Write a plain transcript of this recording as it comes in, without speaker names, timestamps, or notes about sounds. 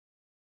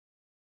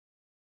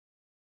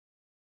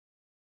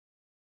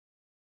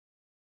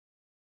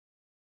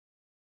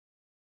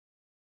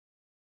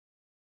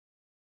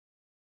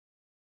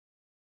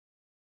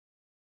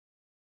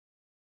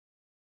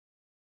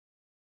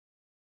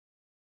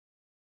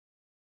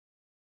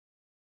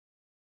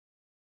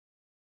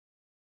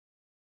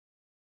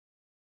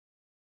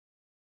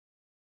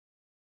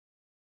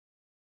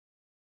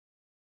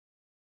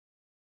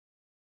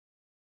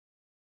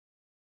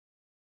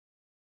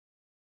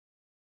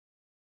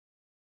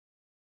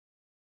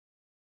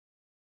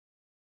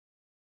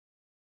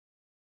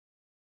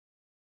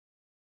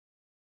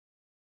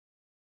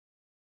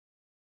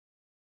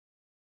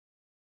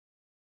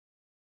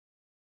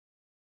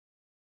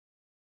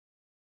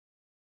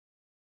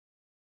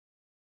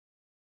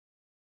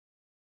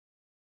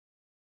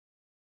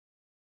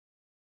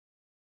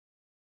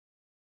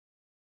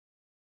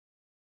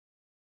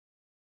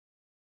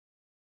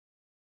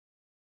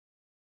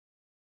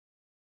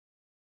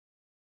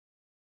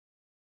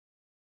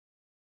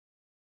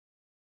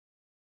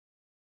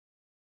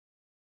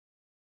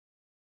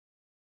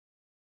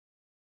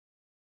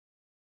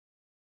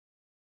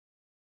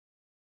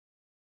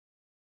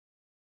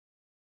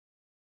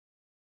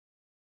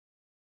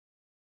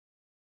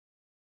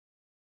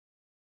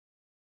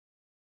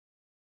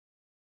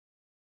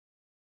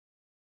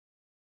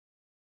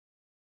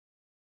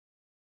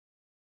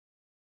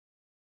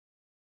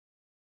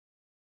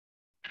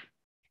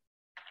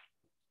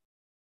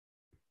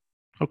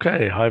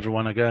Okay, hi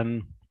everyone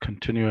again.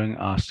 Continuing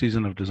our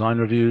season of design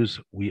reviews,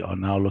 we are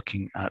now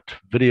looking at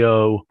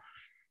video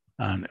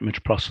and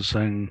image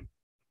processing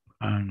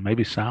and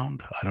maybe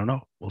sound. I don't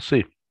know. We'll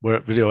see. We're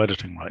at video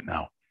editing right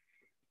now.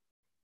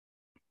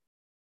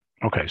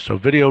 Okay, so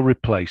video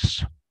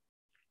replace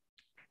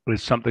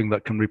is something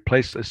that can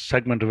replace a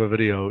segment of a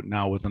video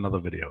now with another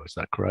video. Is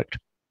that correct?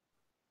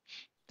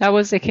 That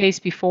was the case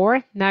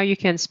before. Now you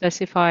can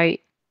specify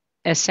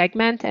a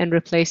segment and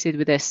replace it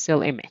with a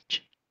still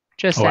image,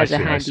 just as a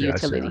handy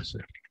utility.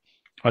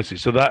 I see.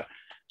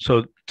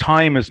 So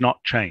time is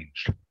not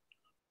changed.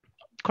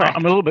 Correct.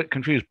 I'm a little bit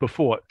confused.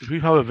 Before, if you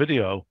have a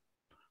video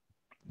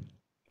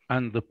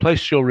and the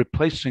place you're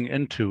replacing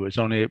into is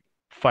only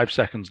 5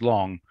 seconds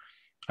long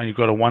and you've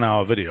got a 1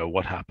 hour video,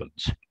 what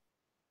happens?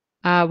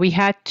 We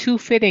had two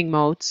fitting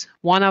modes.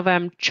 One of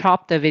them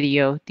chopped the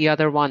video, the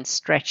other one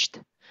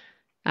stretched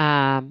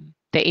the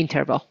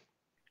interval.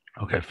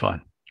 Okay,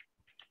 fine.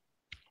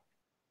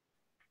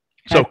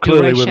 So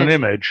clearly with an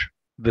image,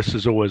 this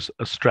is always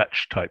a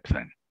stretch type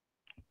thing.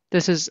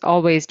 This is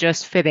always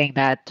just fitting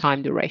that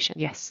time duration,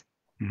 yes.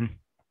 Mm-hmm.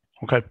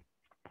 Okay.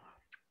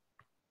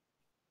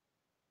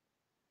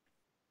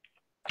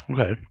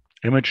 Okay,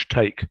 image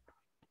take.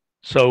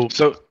 So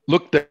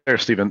look there,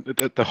 Stephen.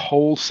 The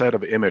whole set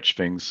of image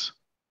things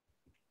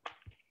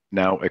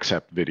now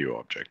accept video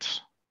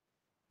objects.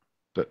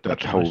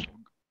 That whole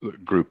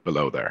group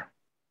below there.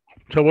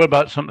 So what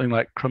about something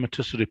like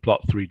chromaticity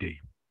plot 3D?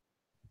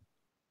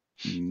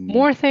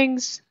 More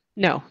things,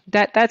 no,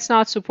 that's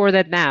not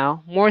supported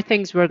now. More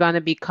things we're going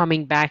to be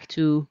coming back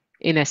to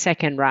in a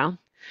second round,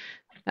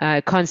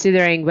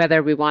 considering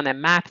whether we want to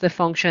map the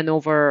function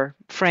over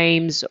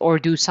frames or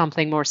do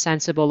something more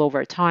sensible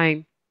over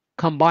time,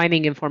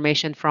 combining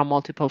information from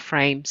multiple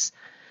frames.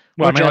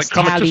 Well, I mean, like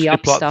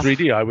chromaticity plot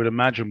 3D, I would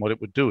imagine what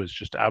it would do is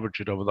just average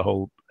it over the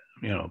whole,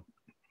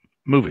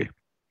 movie.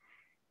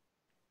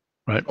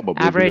 Right.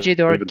 Average it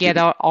or get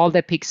out all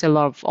the pixel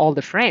of all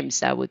the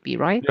frames. That would be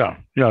right. Yeah,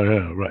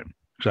 right.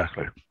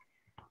 Exactly.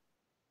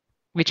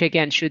 Which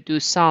again should do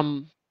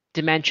some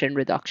dimension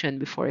reduction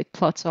before it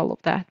plots all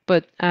of that.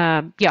 But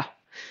yeah,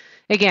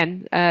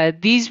 again,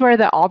 these were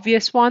the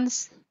obvious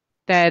ones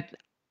that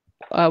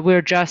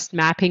we're just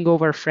mapping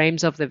over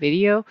frames of the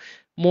video.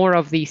 More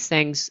of these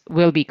things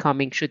will be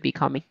coming, should be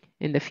coming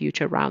in the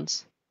future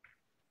rounds.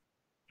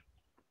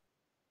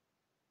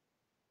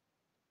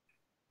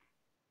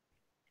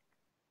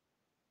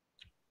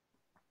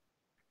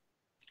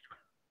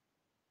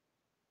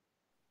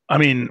 I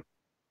mean,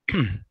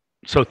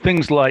 so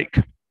things like,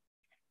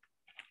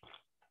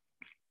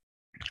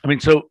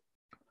 so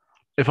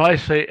if I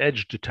say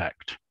edge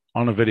detect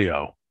on a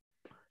video,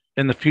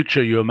 in the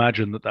future, you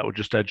imagine that would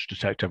just edge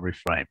detect every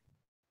frame.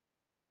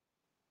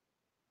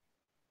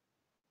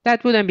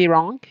 That wouldn't be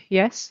wrong.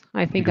 Yes,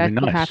 I think that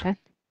could happen.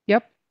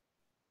 Yep.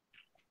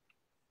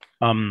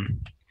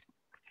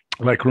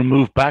 Like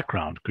remove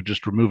background, could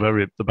just remove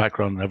the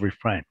background in every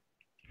frame.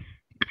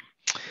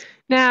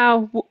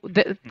 Now,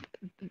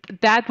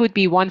 that would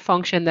be one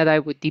function that I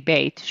would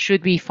debate.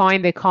 Should we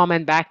find a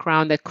common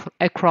background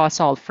across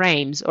all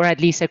frames, or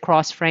at least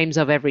across frames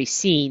of every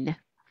scene,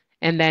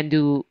 and then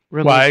do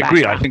remove Well, I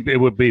agree. background? I think it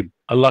would be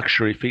a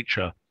luxury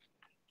feature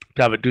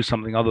to have it do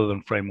something other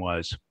than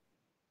frame-wise.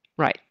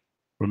 Right.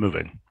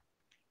 Removing.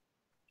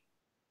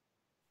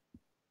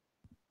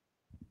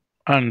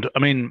 And, I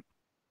mean,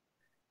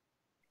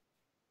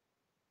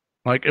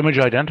 like image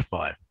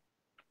identify.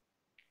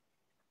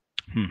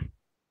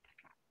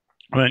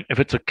 I mean, if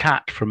it's a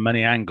cat from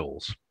many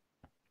angles,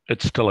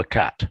 it's still a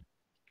cat.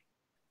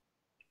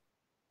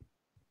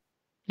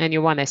 And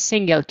you want a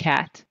single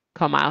cat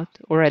come out,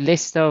 or a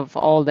list of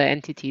all the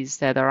entities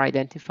that are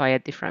identified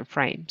at different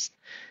frames.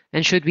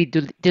 And should we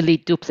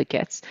delete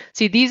duplicates?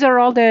 See, these are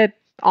all the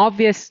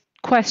obvious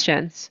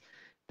questions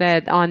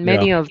that on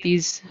many of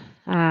these,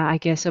 I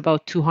guess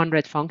about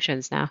 200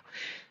 functions now,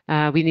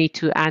 we need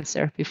to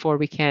answer before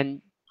we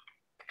can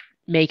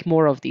make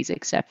more of these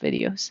accept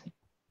videos.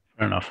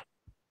 Fair enough.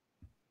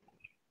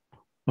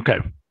 Okay,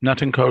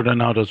 NetEncoder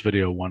now does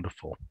video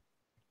wonderful.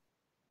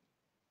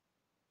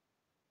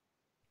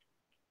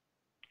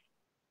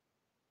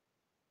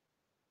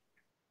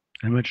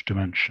 Image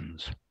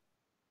dimensions.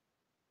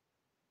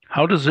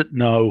 How does it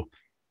know?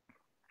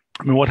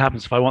 I mean, what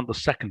happens if I want the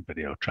second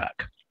video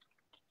track?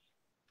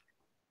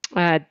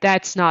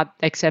 That's not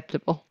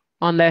acceptable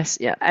unless,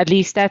 at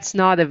least that's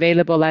not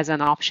available as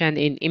an option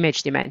in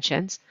image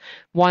dimensions.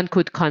 One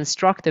could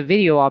construct a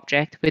video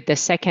object with the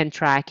second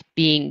track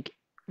being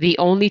the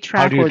only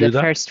track or the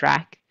first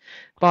track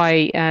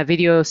by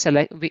video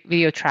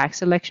track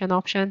selection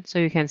option. So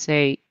you can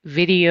say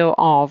video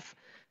of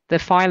the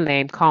file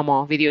name,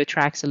 comma, video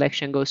track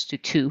selection goes to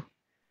 2.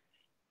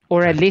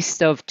 Or a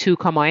list of 2,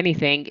 comma,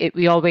 anything.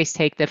 We always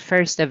take the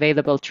first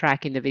available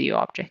track in the video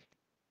object.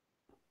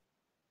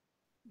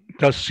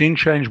 Does scene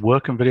change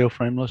work in video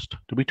frame list?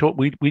 Did we talk?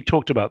 We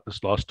talked about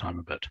this last time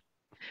a bit.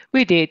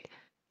 We did.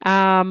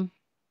 In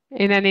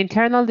an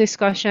internal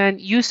discussion,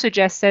 you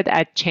suggested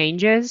add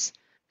changes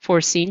for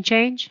scene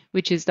change,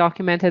 which is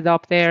documented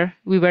up there.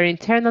 We were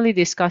internally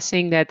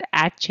discussing that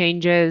add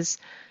changes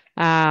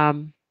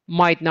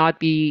might not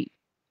be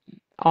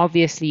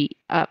obviously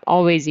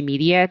always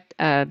immediate.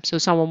 So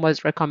someone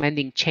was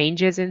recommending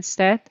changes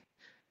instead.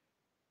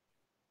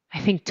 I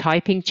think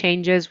typing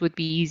changes would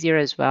be easier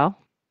as well.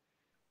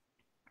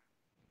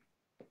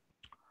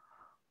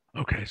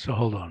 Okay, so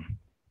hold on.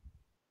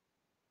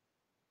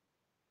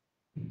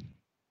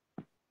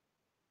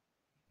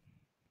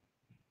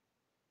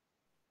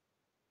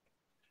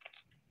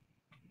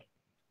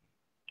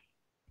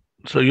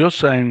 So you're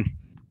saying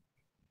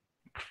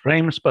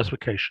frame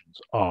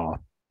specifications are,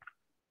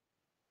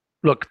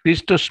 look,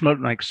 these just don't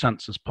make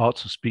sense as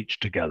parts of speech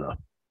together.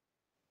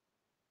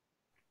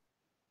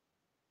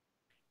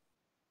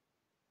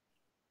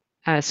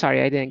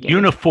 Sorry, I didn't get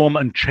Uniform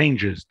and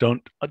changes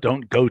don't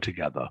go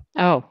together.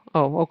 Oh,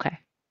 okay.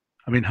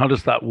 I mean, how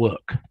does that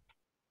work?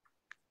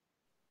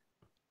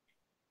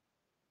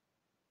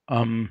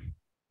 Oh,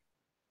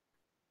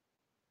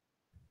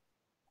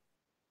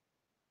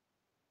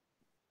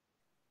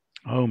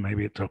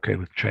 maybe it's okay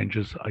with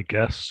changes, I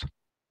guess.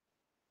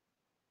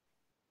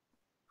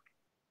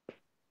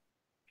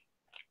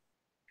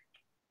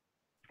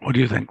 What do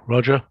you think,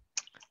 Roger?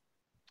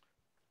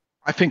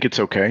 I think it's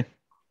okay.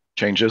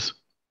 Changes.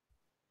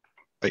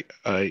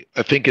 I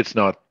think it's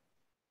not,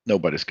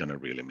 nobody's going to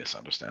really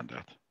misunderstand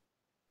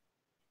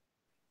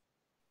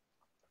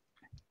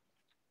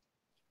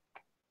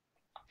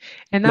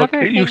that. Look,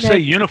 you say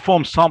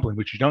uniform sampling,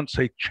 but you don't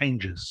say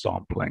changes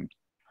sampling.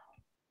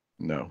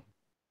 No.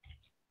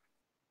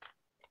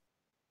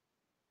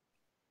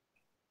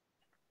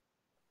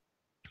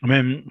 I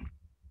mean,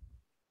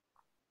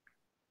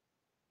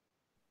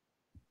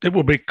 it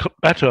would be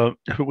better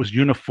if it was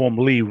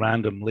uniformly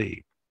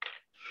randomly.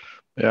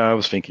 Yeah, I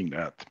was thinking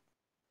that.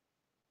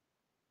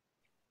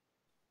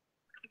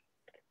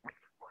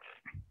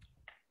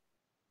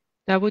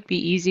 That would be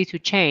easy to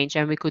change,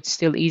 and we could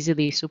still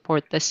easily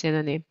support the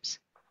synonyms.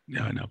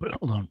 Yeah, I know, but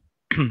hold on.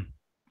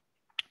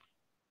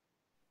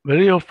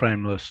 Video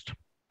frame list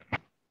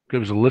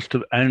gives a list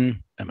of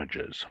n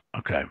images.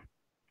 Okay.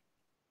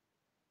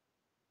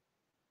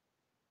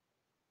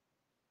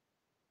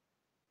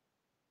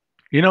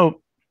 You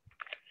know,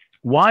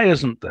 why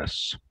isn't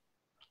this?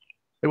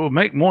 It would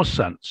make more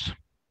sense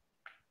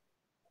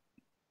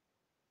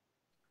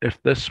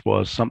if this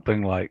was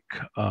something like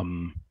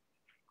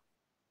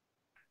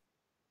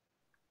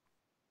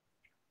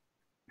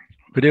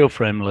video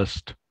frame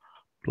list,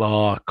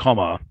 blah,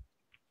 comma,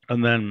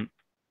 and then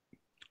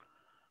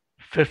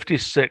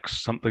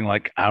 56, something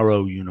like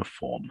arrow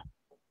uniform.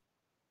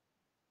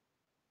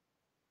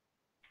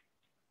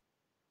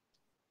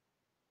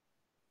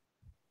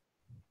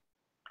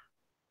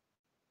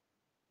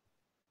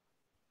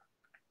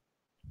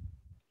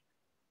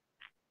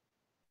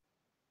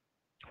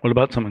 What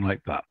about something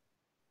like that?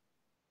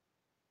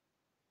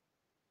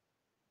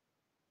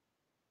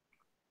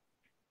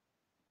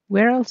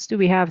 Where else do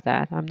we have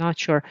that? I'm not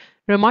sure.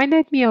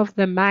 Reminded me of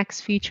the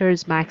max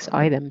features, max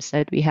items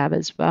that we have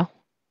as well.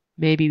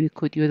 Maybe we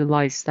could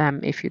utilize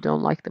them if you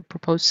don't like the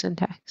proposed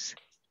syntax.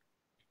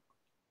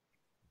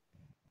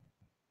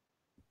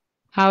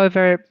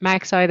 However,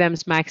 max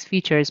items, max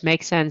features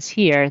make sense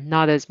here,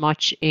 not as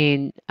much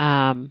in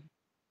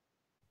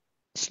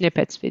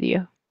snippets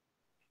video,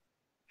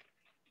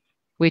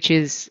 which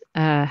is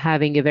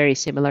having a very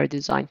similar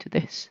design to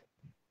this.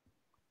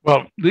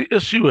 Well, the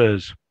issue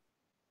is,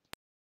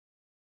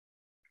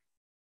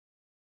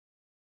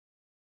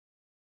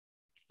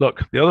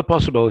 look, the other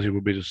possibility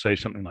would be to say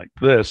something like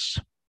this.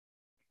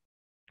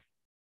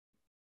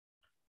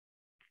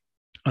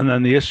 And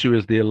then the issue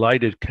is the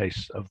elided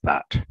case of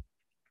that.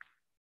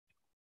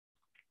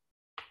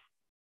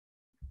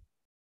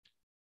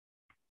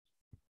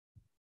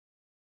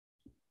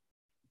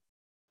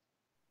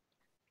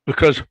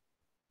 Because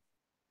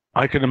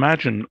I can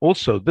imagine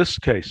also this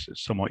case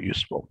is somewhat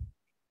useful.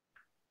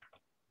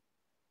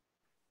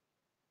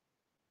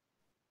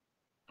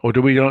 Or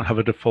do we don't have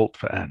a default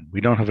for n?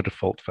 We don't have a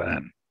default for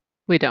n.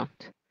 We don't.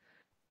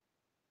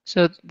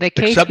 So the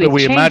case except with that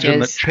we changes, imagine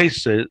that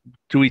chases,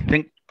 do we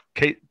think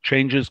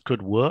changes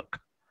could work?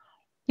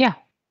 Yeah.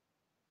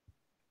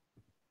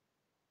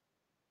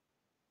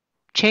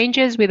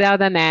 Changes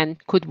without an n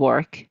could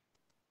work.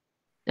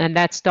 And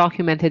that's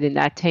documented in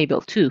that table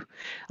too.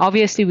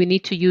 Obviously, we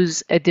need to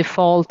use a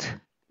default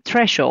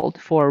threshold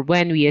for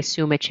when we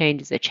assume a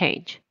change is a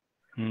change.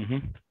 Mm-hmm.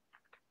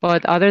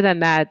 But other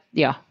than that,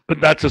 yeah. But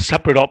that's a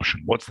separate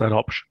option. What's that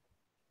option?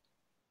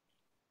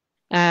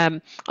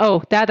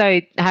 Oh, that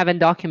I haven't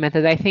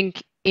documented. I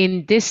think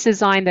in this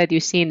design that you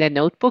see in the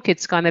notebook,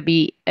 it's going to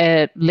be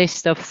a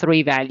list of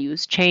 3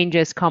 values,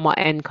 changes, comma,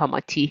 n,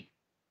 comma, t.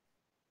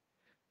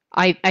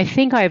 I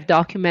think I've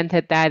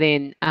documented that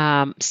in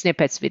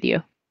snippets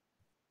video.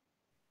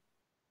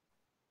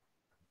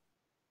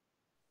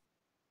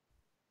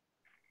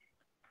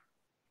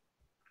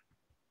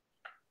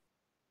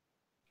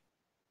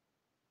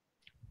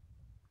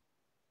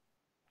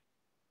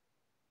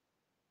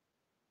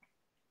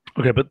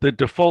 Okay, but the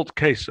default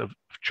case of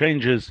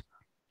changes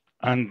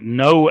and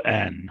no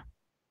n.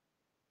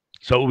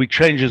 So it will be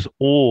changes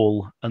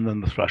all and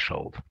then the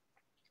threshold.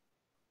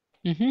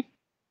 Mm-hmm.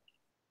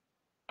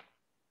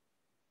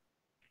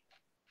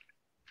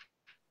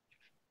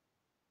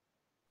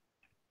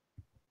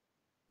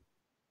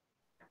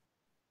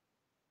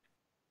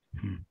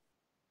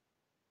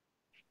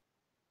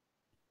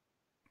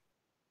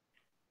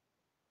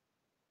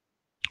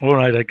 All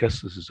right, I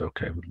guess this is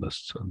okay with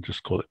lists and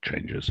just call it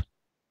changes.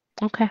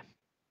 Okay.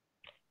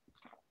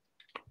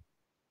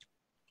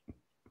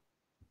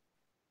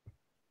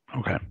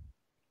 Okay.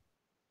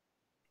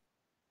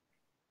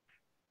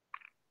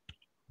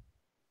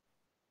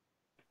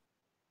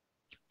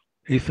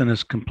 Ethan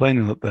is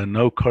complaining that there are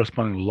no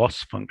corresponding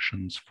loss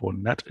functions for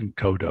net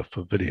encoder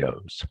for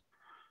videos.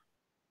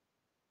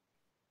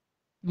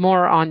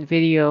 More on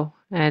video,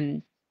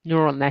 and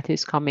neural net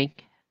is coming.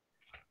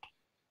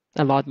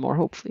 A lot more,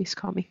 hopefully, is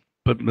coming.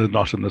 But they're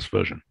not in this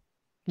version.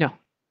 No.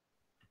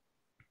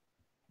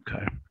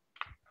 Okay.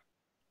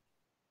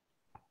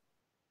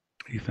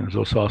 Ethan is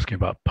also asking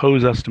about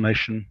pose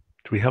estimation.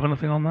 Do we have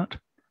anything on that?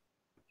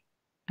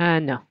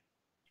 No.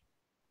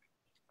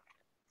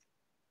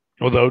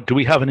 Although, do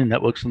we have any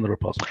networks in the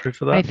repository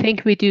for that? I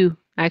think we do,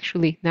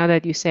 actually. Now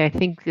that you say, I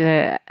think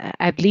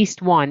at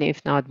least one,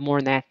 if not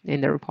more, net in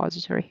the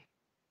repository.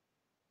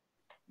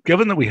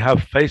 Given that we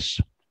have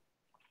facial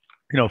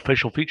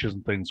features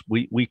and things,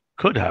 we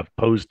could have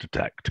pose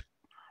detect.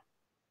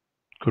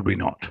 Could we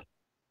not?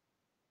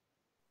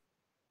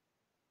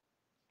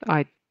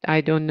 I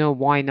don't know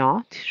why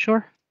not.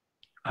 Sure.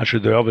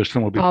 Actually, the obvious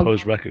thing will be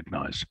pose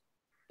recognize.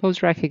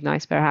 Pose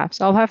recognize,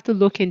 perhaps. I'll have to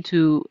look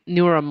into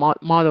neural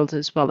models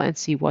as well and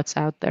see what's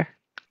out there.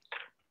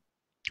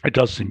 It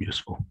does seem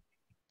useful.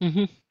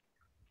 Mm-hmm.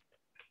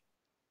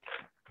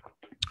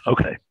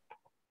 Okay.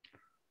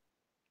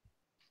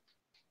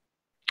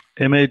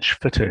 Image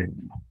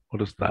fitting.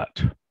 What is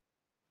that?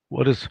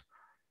 What is...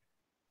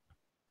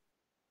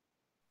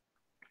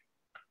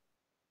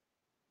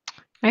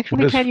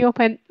 Actually, can you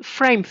open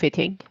frame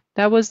fitting?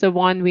 That was the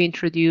one we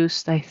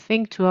introduced, I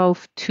think,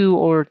 12.2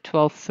 or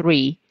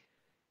 12.3.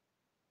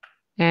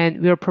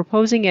 And we're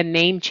proposing a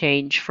name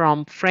change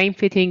from frame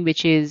fitting,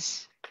 which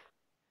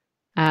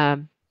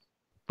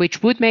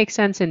would make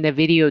sense in the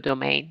video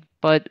domain,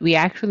 but we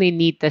actually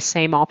need the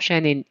same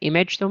option in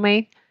image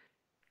domain.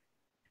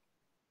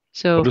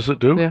 So what does it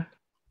do?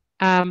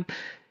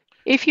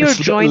 If you're it's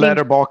joining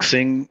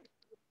letterboxing,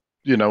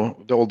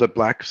 all the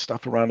black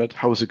stuff around it,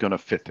 how is it going to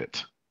fit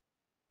it?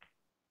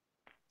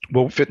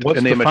 Well, fit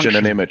an image in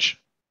an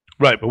image.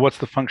 Right, but what's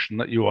the function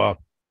that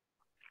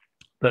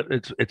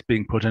it's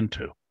being put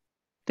into?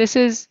 This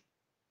is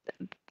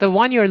the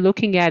one you're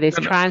looking at is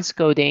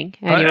transcoding,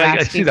 and you're asking.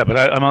 I see that, but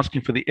I'm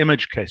asking for the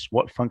image case.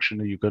 What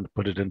function are you going to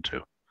put it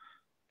into?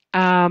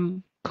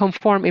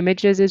 Conform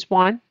images is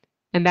one,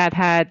 and that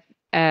had.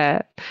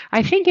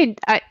 I think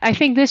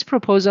this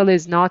proposal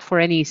is not for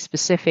any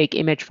specific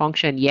image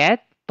function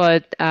yet,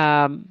 but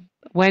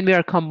when we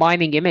are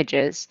combining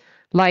images,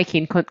 like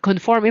in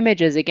conform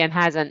images, again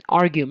has an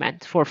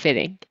argument for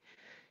fitting.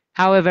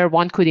 However,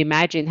 one could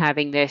imagine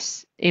having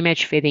this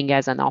image fitting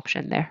as an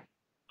option there.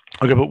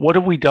 Okay, but what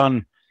have we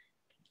done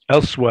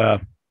elsewhere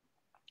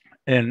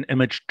in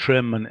image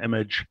trim and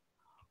image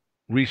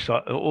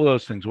resize, all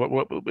those things?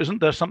 Isn't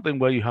there something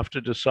where you have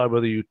to decide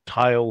whether you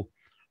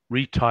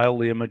retile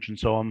the image and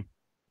so on?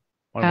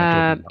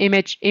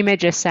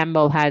 Image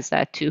assemble has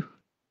that too.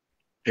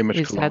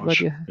 Image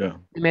collage. Yeah.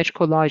 Image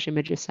collage,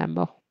 image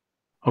assemble.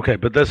 Okay,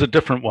 but there's a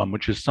different one,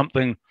 which is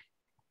something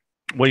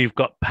where you've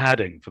got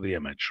padding for the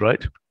image,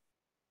 right?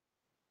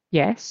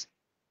 Yes.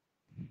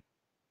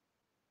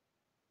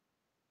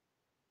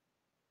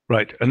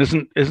 Right, and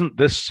isn't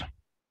this,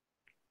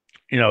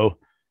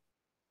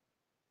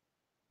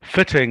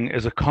 fitting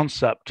is a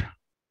concept.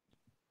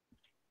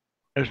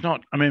 It's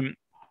not. I mean,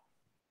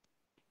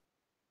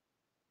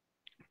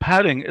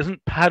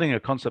 isn't padding a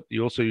concept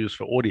you also use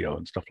for audio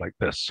and stuff like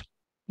this?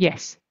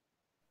 Yes.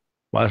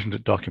 Why isn't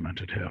it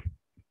documented here?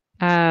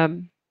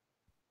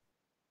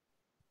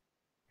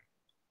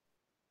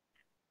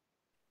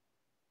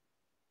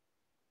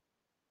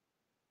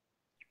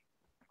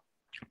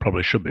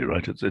 Probably should be,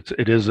 right?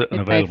 It is an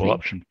available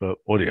option for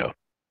audio.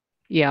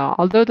 Yeah,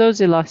 although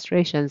those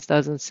illustrations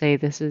doesn't say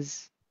this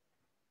is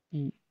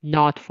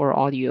not for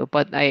audio,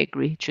 but I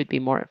agree it should be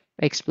more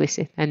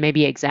explicit and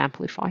maybe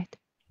exemplified.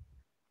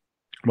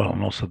 Well,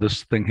 and also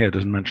this thing here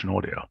doesn't mention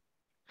audio.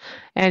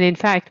 And in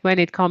fact, when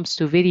it comes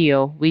to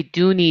video, we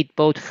do need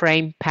both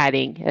frame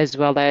padding as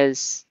well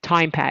as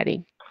time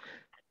padding.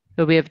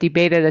 So we have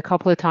debated a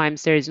couple of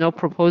times. There is no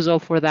proposal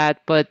for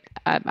that, but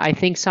I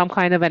think some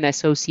kind of an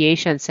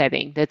association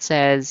setting that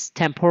says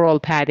temporal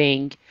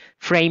padding,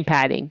 frame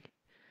padding,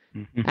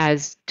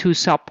 as two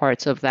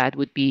subparts of that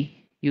would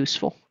be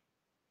useful.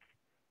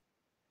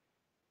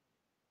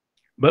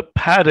 But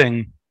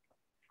padding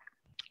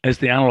is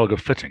the analog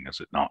of fitting, is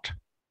it not?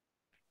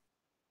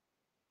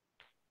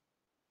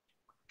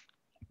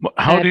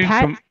 How do you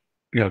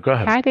yeah, go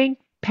ahead.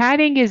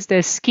 Padding is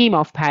the scheme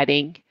of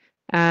padding.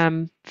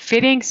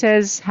 Fitting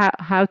says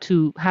how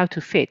to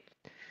fit.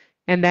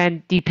 And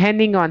then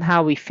depending on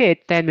how we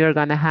fit, then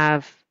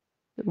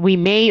we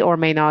may or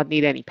may not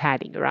need any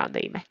padding around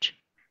the image.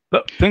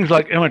 But things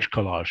like image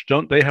collage,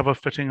 don't they have a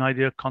fitting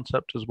idea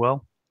concept as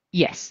well?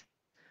 Yes,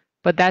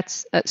 but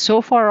that's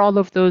so far all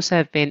of those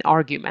have been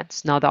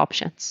arguments, not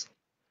options.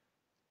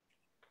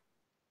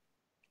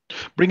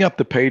 Bring up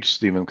the page,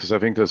 Stephen, because I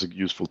think there's a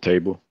useful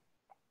table.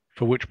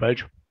 For which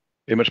page?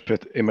 Image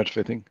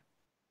fitting.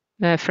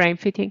 Frame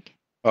fitting.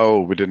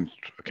 Oh, we didn't.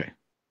 Okay.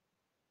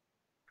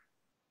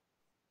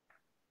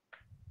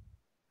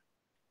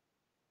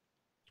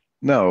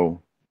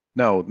 No,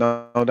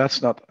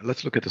 that's not.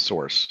 Let's look at the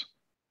source.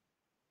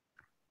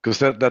 Because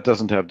that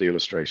doesn't have the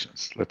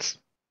illustrations. Let's.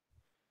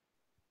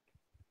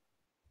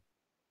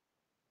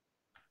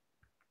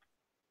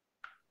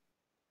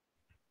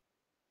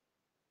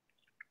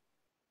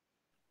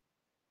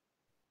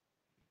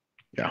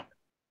 Yeah.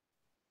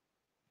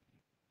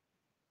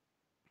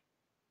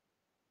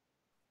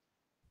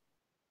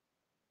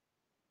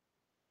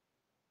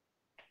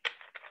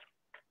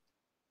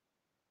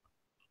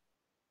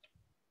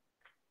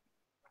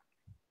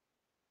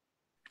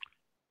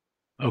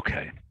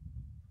 Okay.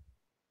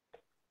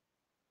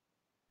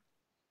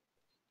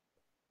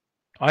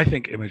 I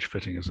think image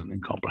fitting is an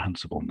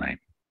incomprehensible name.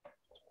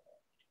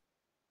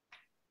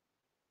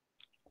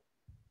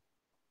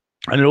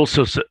 And it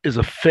also is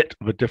a fit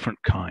of a different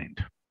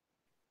kind.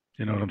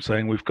 You know what I'm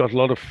saying? We've got a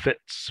lot of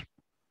fits.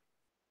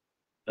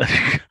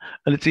 And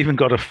it's even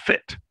got a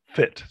fit.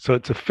 So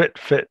it's a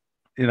fit,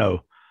 you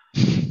know.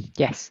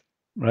 Yes.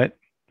 Right?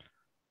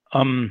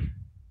 And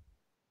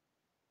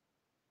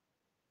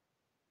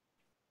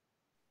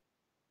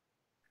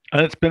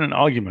it's been an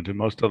argument in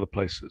most other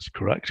places,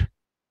 correct?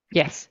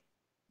 Yes.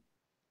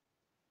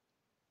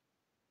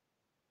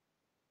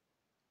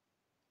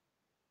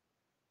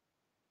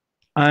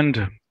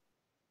 And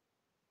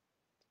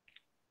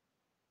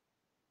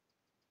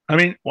I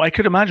mean, I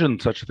could imagine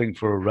such a thing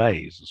for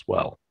arrays as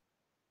well.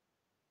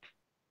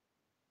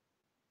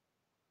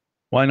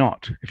 Why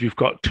not? If you've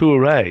got two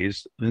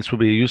arrays, this would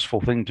be a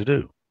useful thing to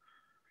do.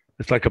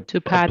 It's like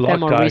to pad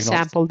them or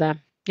resample them.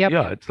 Yep.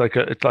 Yeah, it's like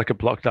a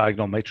block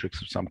diagonal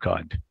matrix of some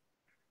kind,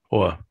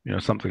 or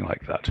something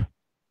like that.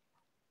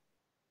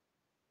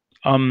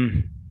 I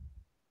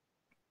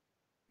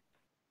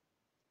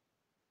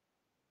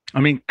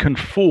mean,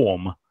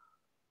 conform.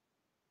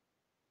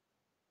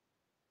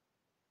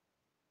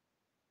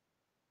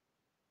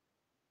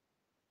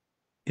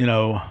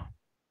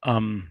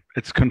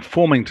 It's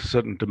conforming to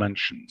certain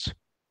dimensions.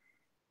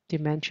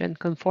 Dimension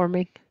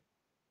conforming.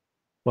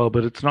 Well,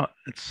 but it's not.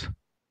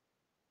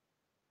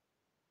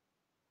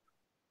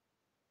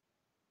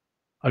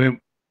 I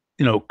mean,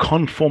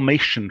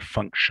 conformation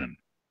function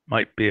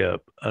might be a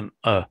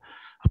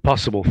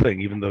possible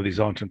thing, even though these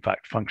aren't in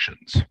fact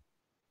functions.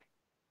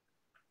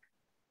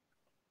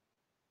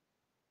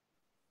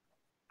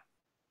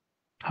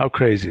 How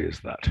crazy is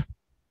that?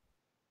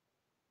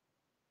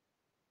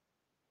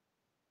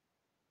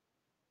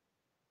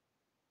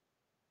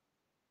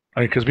 I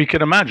mean, because we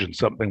can imagine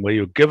something where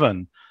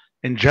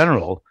in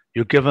general,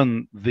 you're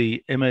given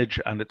the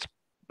image and its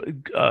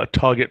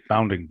target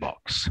bounding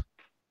box.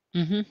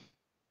 Mm-hmm.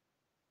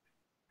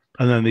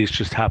 And then these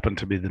just happen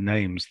to be the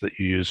names that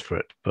you use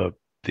for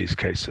these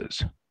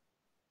cases.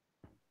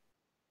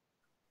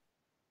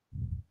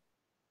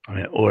 I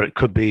mean, or it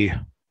could be,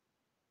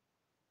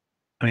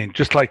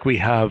 just like we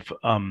have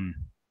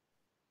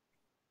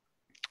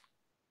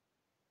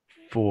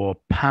for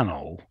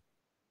panel.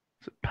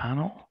 Is it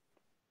panel?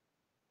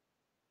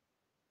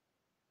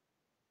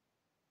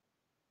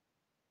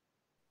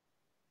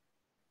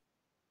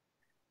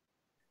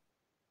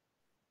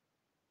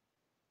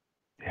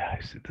 Yeah,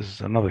 I see. This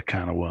is another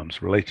can of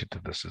worms. Related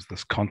to this is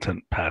this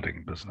content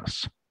padding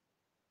business.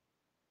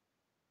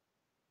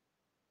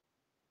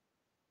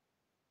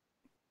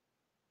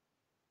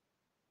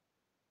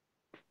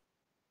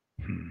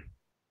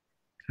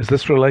 Is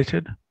this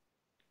related?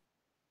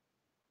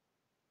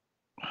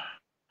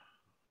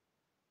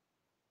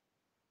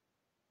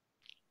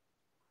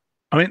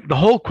 I mean, the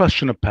whole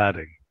question of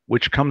padding,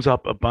 which comes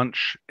up a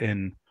bunch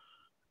in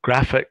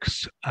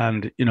graphics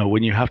and,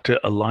 when you have to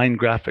align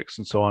graphics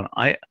and so on,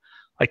 I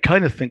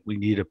kind of think we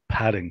need a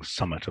padding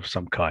summit of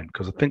some kind,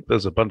 because I think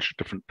there's a bunch of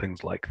different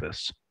things like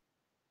this.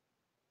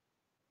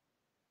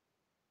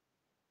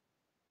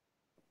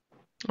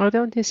 I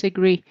don't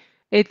disagree.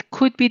 It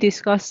could be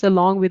discussed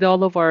along with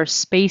all of our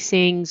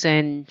spacings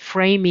and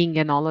framing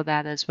and all of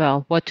that as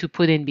well, what to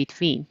put in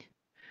between.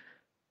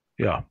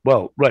 Yeah,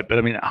 well, right. But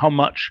I mean, how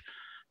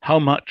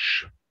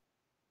much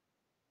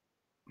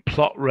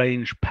plot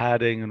range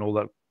padding and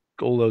all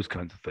those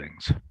kinds of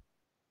things.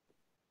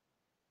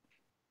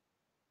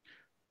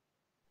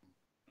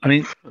 I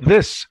mean,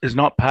 this is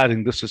not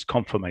padding, this is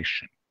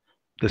conformation,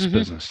 this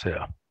business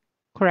here.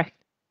 Correct.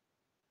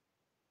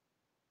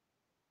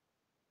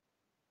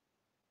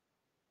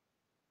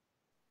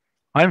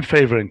 I'm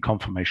favoring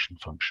conformation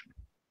function.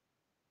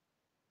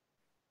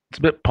 It's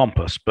a bit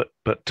pompous, but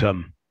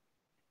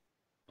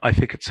I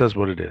think it says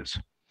what it is.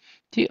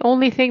 The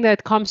only thing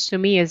that comes to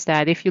me is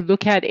that if you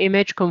look at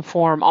image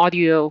conform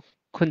audio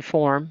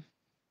conform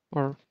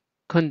or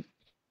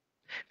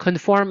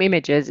conform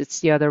images, it's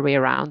the other way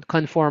around,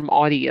 conform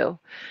audio.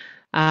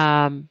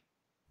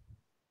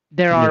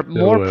 There are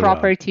more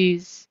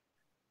properties.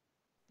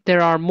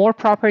 There are more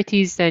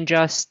properties than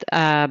just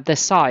the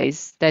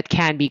size that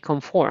can be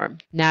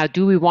conformed. Now,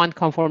 do we want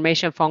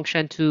conformation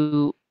function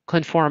to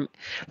conform,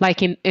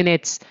 like in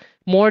its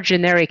more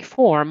generic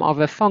form of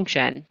a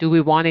function, do we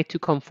want it to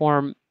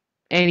conform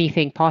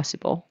anything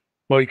possible?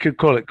 Well, you could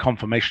call it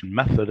conformation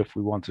method if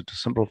we wanted to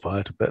simplify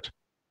it a bit.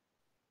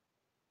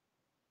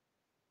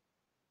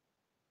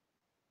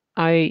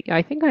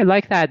 I think I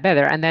like that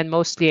better, and then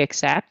mostly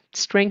accept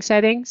string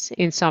settings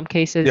in some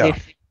cases. Yeah.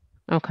 If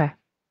okay.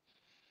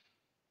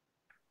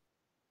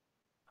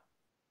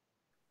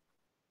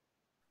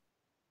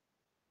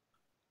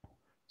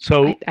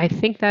 So I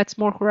think that's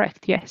more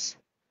correct. Yes.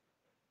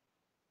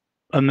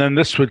 And then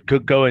this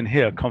could go in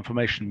here,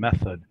 confirmation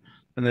method,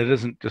 and it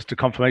isn't just a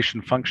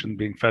confirmation function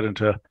being fed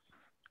into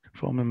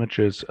conform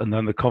images, and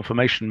then the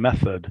confirmation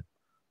method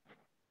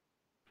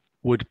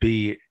would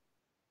be,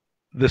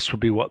 this would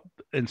be what,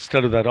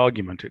 instead of that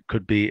argument, it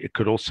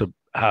could also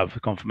have the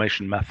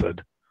confirmation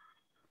method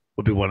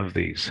would be one of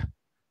these.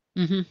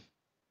 Mm-hmm.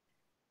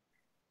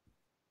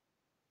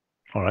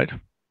 All right.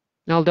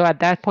 Although at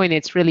that point,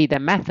 it's really the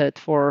method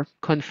for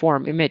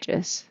conform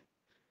images.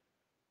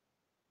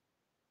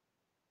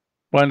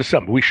 Well, I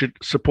understand, but we should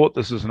support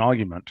this as an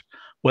argument.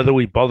 Whether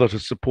we bother to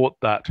support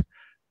that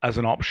as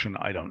an option,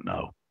 I don't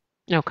know.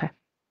 Okay.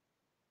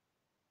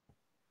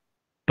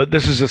 But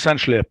this is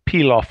essentially a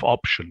peel-off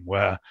option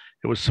where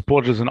it was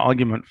supported as an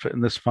argument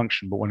in this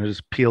function, but when it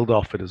is peeled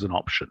off, it is an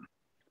option.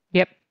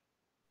 Yep.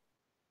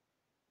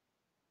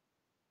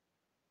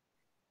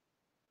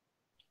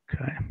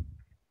 Okay.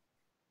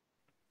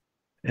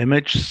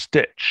 Image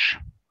stitch.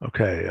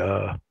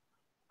 Okay.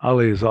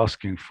 Ali is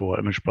asking for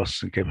image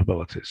processing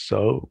capabilities.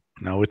 So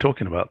now we're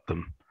talking about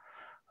them.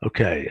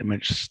 Okay,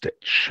 image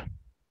stitch.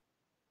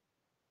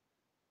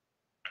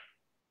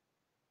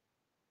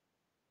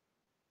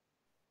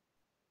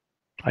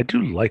 I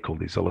do like all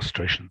these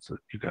illustrations that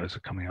you guys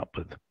are coming up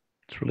with.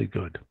 It's really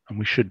good. And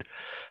we should,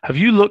 have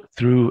you looked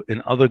through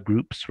in other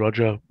groups,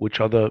 Roger, which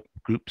other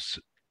groups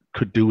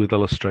could do with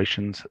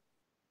illustrations?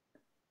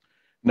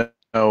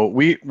 No,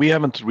 we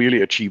haven't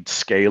really achieved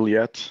scale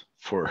yet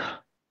for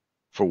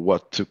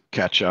what to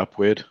catch up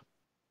with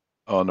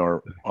on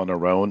our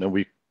own, and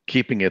we're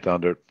keeping it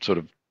under sort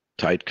of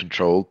tight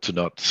control to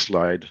not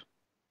slide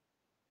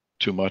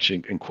too much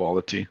in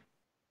quality.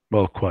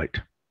 Well, quite.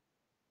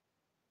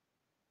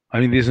 I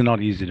mean, these are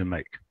not easy to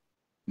make.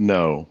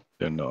 No,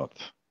 they're not.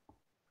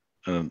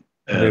 And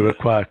they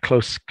require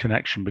close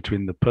connection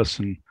between the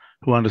person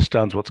who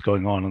understands what's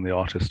going on and the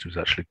artist who's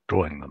actually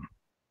drawing them.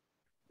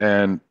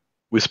 And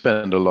I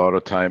spend a lot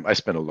of time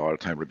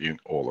reviewing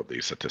all of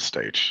these at this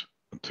stage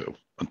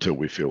until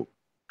we feel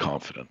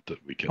confident that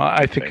we can.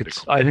 I think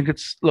it's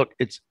look,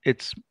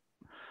 it's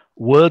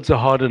words are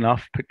hard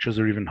enough, pictures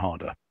are even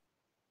harder.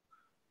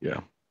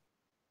 Yeah.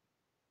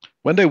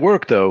 When they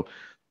work though,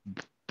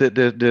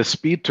 the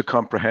speed to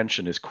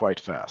comprehension is quite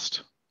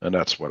fast, and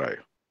that's what I.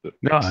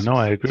 No,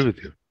 I agree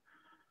with you.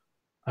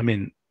 I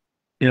mean,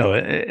 you know,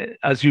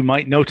 as you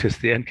might notice,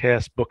 the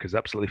NKS book is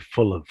absolutely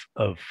full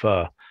of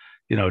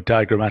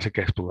diagrammatic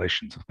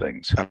explanations of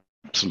things.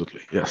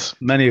 Absolutely, yes.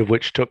 Many of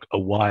which took a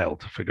while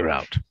to figure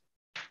out.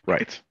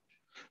 Right.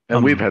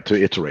 And we've had to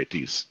iterate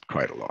these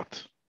quite a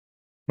lot.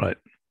 Right.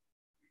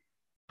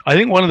 I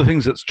think one of the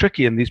things that's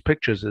tricky in these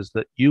pictures is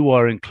that you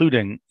are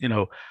including,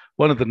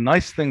 one of the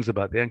nice things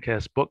about the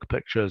NKS book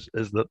pictures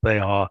is that they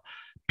are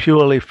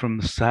purely from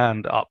the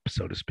sand up,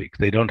 so to speak.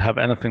 They don't have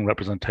anything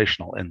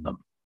representational in them.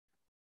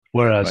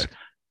 Whereas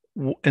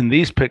in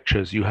these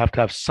pictures, you have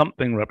to have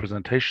something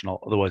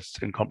representational, otherwise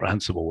it's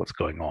incomprehensible what's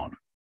going on.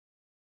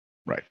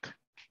 Right.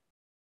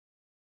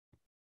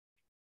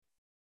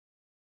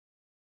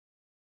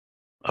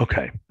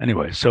 Okay,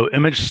 anyway, so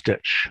image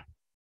stitch.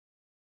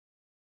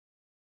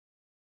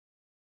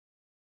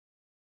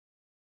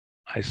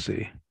 I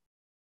see.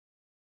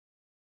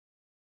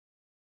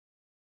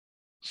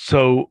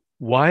 So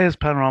why is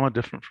panorama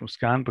different from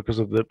scan? Because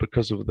of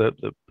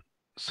the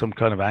some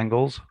kind of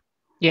angles?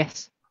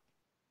 Yes.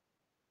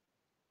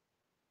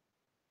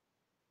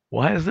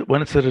 Why is it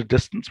when it's at a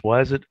distance?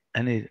 Why is it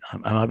am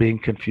I being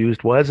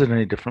confused? Why is it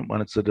any different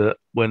when it's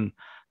when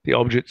the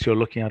objects you're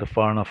looking at are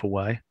far enough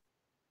away?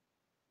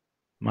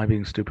 Am I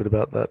being stupid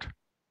about that?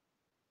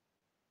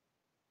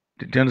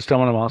 Do you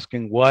understand what I'm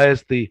asking? Why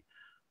is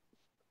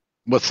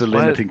what's the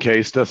limiting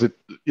case? Does it?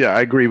 Yeah,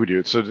 I agree with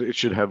you. So it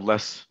should have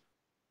less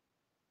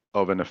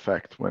of an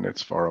effect when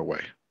it's far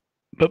away.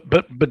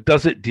 But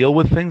does it deal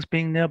with things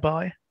being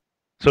nearby?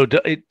 So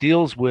it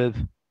deals with.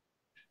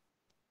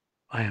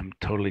 I am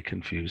totally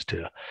confused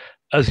here.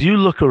 As you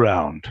look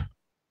around,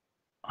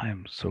 I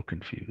am so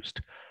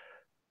confused.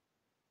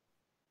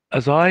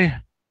 If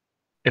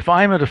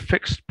I'm at a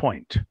fixed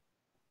point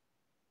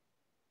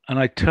and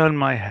I turn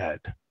my head,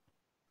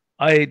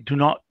 I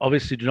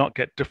obviously do not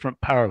get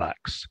different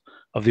parallax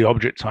of the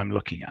objects I'm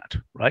looking at,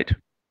 right?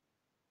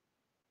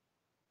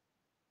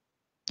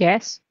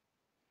 Yes.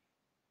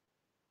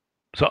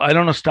 So I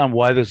don't understand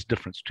why there's a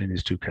difference between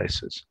these two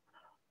cases.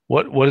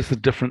 What is the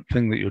different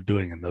thing that you're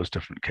doing in those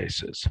different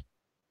cases?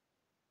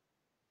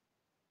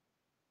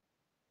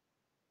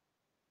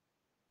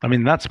 I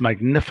mean, that's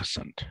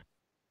magnificent.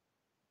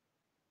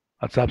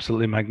 That's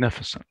absolutely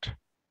magnificent.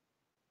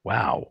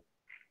 Wow.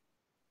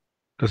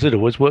 Does it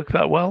always work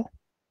that well?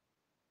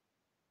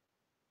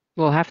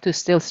 We'll have to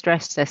still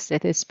stress test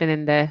it. It's been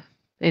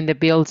in the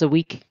builds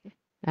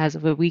as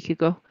of a week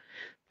ago.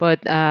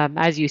 But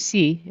as you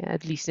see,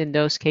 at least in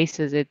those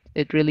cases,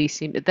 it really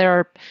seemed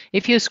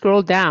if you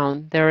scroll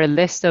down, there are a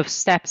list of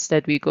steps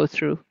that we go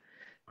through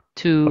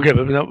to Okay,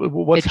 but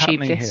what's achieve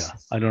happening this. here?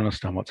 I don't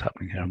understand what's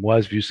happening here. And why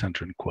is View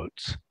Center in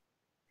quotes?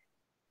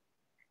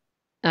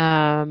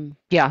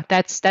 Yeah,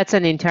 that's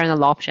an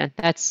internal option.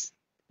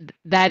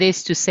 That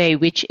is to say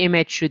which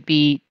image should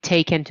be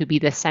taken to be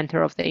the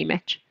center of the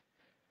image.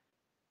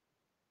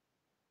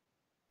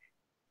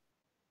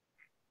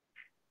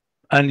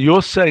 And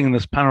you're saying in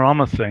this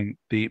panorama thing,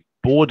 the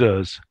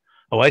borders.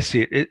 Oh, I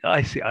see it.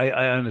 I see.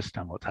 I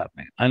understand what's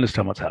happening. I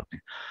understand what's happening.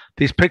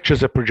 These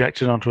pictures are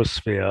projected onto a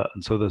sphere,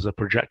 and so there's a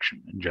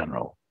projection in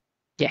general.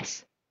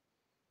 Yes.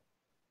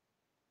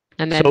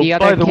 And then So, the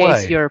by other the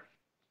case, way, you're.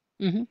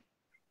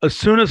 as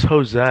soon as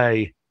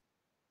Jose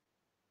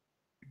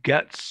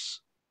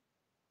gets,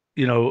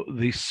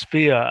 the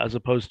sphere as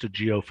opposed to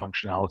geo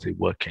functionality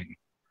working,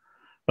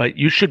 right?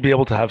 You should be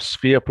able to have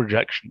sphere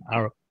projection,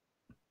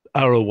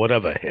 arrow,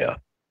 whatever here,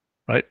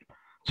 right?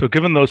 So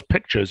given those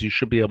pictures, you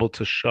should be able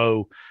to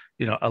show,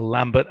 a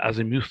Lambert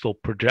azimuthal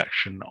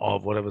projection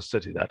of whatever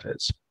city that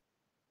is.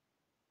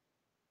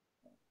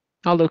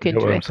 I'll look You know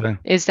into what I'm it. saying?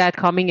 Is that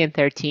coming in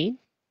 13?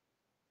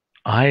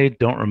 I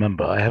don't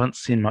remember. I haven't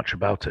seen much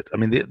about it. I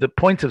mean, the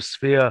point of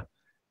sphere,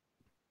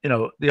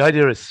 the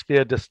idea is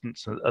sphere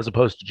distance as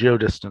opposed to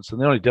geodistance.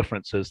 And the only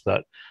difference is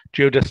that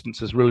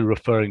geodistance is really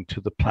referring to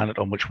the planet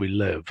on which we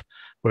live,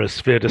 whereas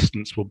sphere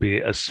distance will be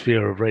a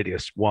sphere of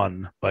radius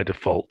 1 by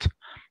default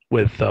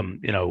with,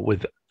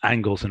 with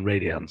angles and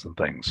radians and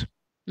things.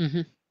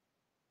 Mm-hmm.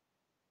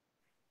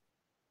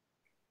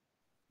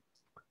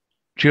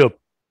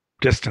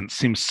 Geodistance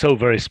seems so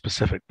very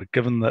specific, but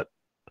given that,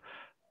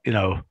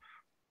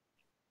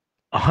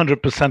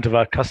 100% of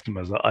our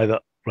customers are either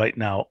right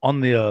now on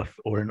the Earth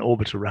or in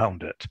orbit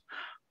around it,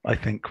 I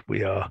think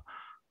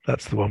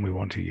that's the one we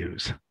want to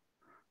use.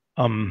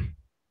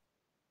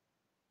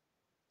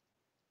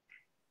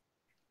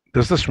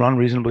 Does this run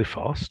reasonably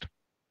fast?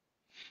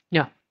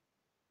 Yeah.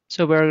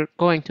 So we're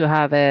going to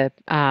have a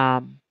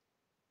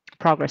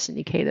progress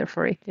indicator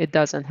for it. It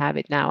doesn't have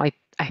it now. I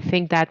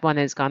think that one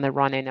is going to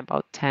run in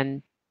about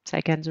 10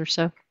 seconds or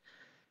so.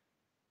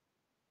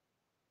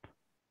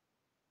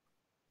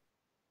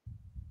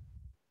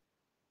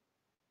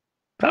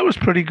 That was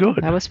pretty good.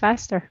 That was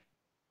faster.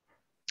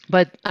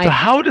 But so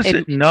how does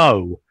it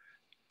know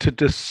to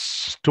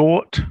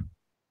distort?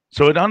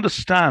 So it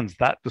understands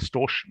that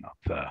distortion up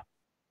there.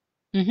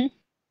 Mm-hmm.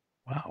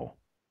 Wow.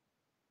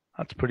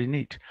 That's pretty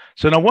neat.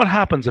 So now what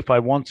happens if I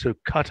want to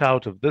cut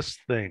out of this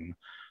thing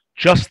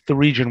just the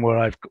region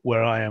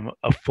where I am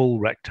a full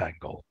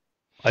rectangle?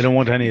 I don't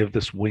want any of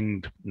this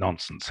winged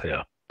nonsense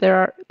here.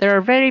 There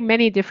are very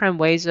many different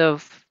ways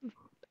of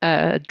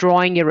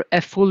drawing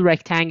a full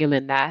rectangle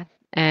in that.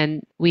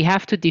 And we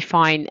have to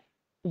define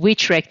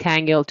which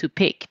rectangle to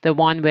pick, the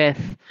one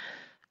with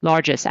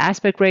largest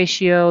aspect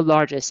ratio,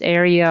 largest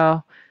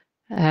area,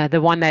 the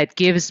one that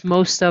gives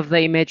most of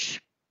the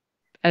image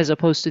as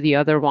opposed to the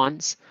other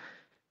ones.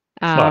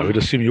 Well, I would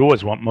assume you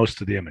always want most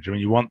of the image. I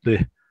mean, you want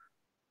the...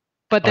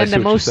 But then the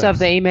most of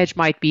the image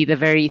might be the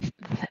very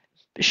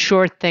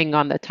short thing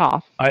on the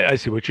top. I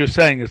see. What you're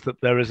saying is that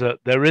there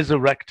is a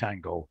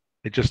rectangle.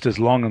 It just is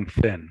long and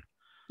thin.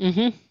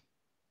 Mm-hmm.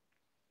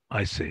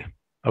 I see.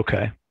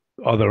 Okay.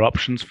 Are there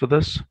options for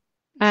this?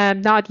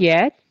 Not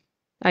yet.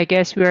 I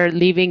guess we're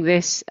leaving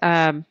this.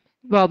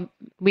 Well,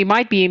 we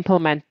might be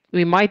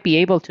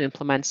able to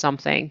implement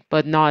something,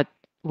 but not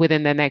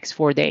within the next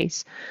 4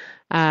 days.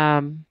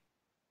 What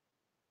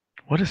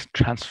is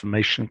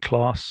transformation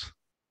class?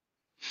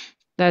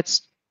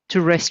 That's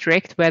to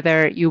restrict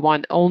whether you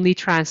want only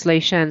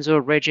translations or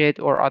rigid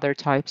or other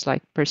types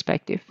like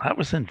perspective. That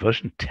was in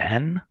version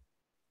 10?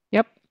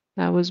 Yep.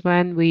 That was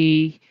when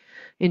we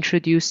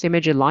introduced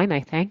image align,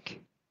 I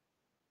think.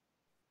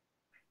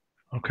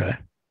 Okay.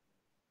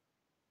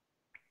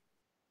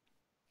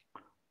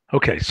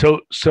 Okay,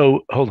 so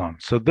hold on.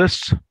 So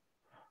this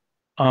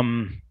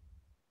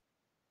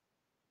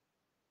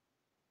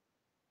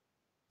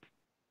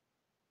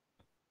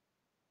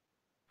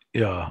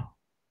yeah,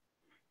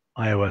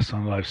 iOS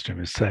on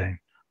livestream is saying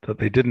that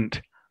they didn't,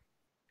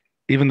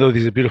 even though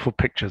these are beautiful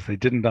pictures, they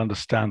didn't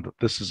understand that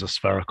this is a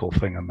spherical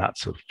thing and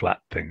that's a flat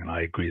thing. And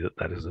I agree that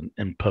that is an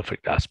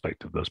imperfect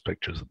aspect of those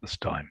pictures at this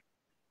time.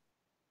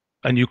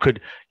 And you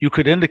could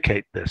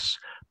indicate this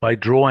by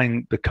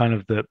drawing the kind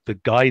of the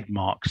guide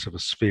marks of a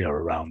sphere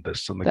around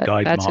this and the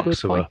guide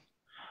marks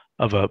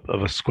of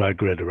a square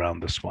grid around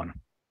this one.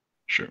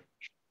 Sure.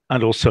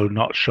 And also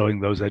not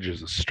showing those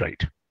edges as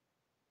straight.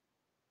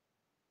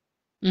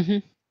 Mm-hmm.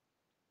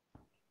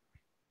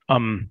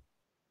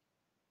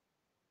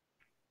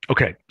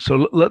 Okay,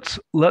 so let's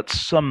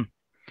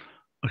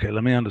okay,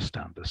 let me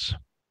understand this.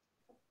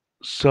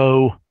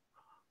 So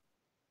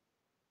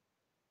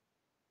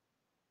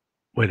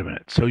wait a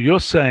minute. So you're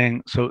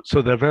saying so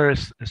there are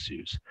various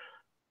issues.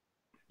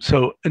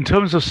 So in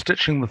terms of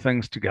stitching the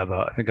things together,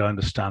 I think I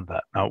understand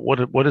that. Now,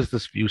 what is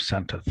this view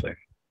center thing?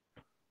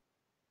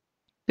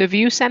 The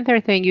view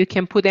center thing, you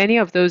can put any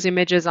of those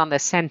images on the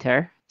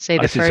center, say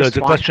the I see. first So it's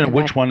a one, question of and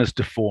which then- one is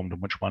deformed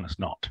and which one is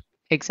not.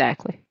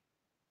 Exactly.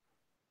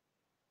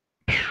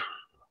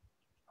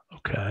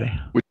 Okay.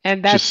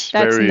 And Which that's is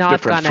very not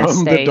different gonna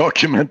from the stay.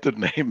 documented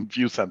name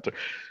view center.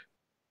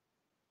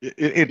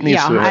 It needs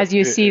Yeah, to as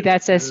you see,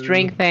 that's a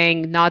string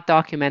thing, not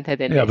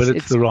documented in Yeah, this. but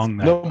it's the wrong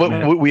name. No,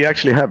 but we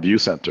actually have view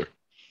center.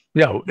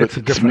 Yeah, it's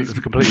a different, it's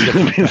a completely It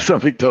different thing. means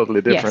something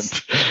totally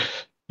different.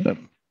 Yes.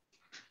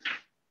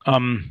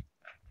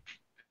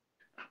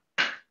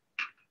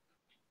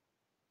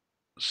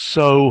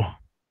 So,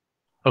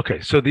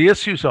 okay, so the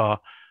issues are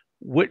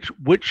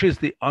which is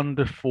the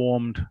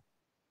undeformed.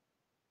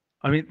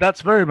 I mean,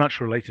 that's very much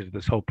related to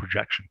this whole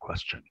projection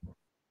question.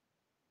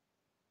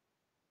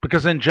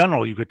 Because in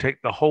general, you could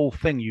take the whole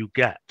thing you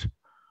get.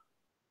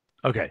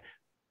 Okay,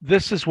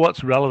 this is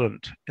what's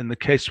relevant in the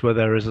case where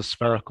there is a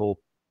spherical,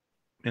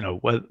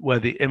 where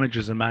the image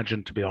is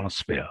imagined to be on a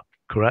sphere,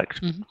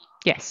 correct? Mm-hmm.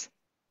 Yes.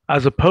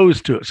 As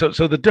opposed to,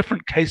 so the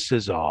different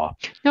cases are.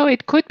 No,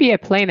 it could be a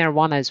planar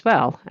one as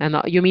well. And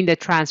you mean the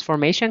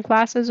transformation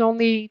classes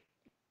only?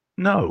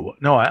 No,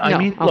 I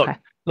mean, okay.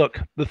 look,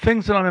 the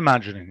things that I'm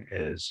imagining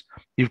is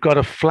you've got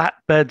a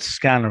flatbed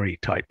scannery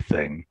type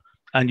thing,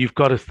 and you've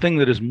got a thing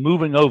that is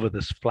moving over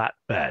this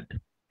flatbed,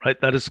 right?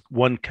 That is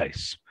one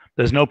case.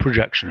 There's no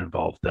projection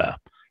involved there.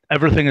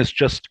 Everything is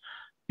just,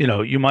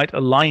 you might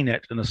align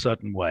it in a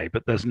certain way,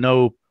 but there's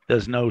no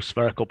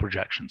spherical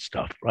projection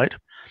stuff, right?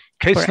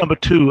 Case Correct. number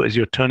 2 is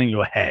you're turning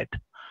your head,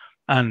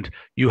 and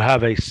you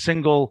have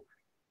essentially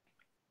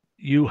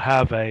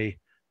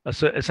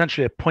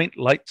a point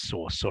light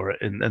source, or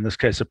in this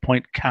case, a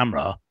point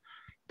camera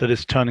that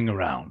is turning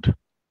around.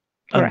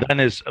 Correct. And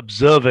then is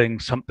observing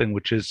something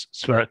which is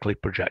spherically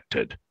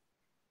projected.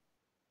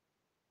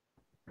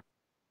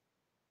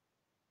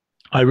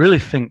 I really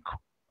think,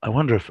 I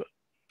wonder if,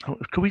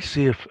 could we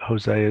see if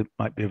Jose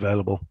might be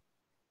available?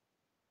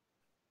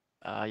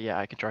 Yeah,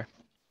 I can try.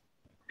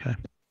 Okay.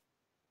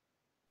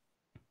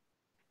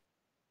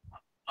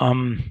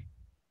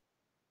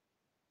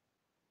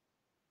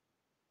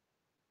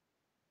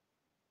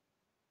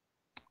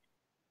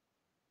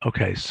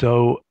 Okay,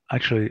 so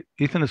actually,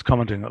 Ethan is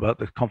commenting about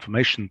the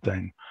confirmation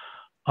thing.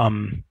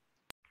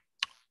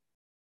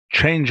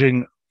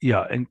 Changing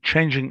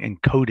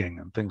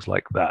encoding and things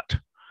like that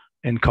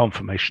in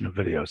confirmation of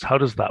videos. How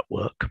does that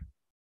work?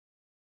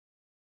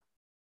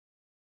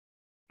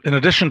 In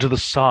addition to the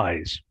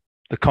size,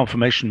 the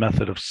confirmation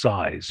method of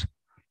size,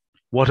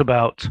 what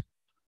about,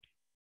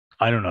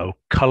 I don't know,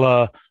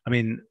 color? I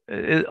mean,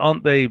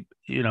 aren't they,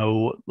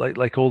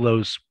 like all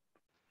those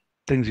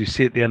things you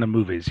see at the end of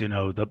movies,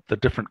 the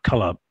different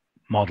color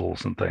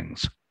models and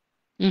things.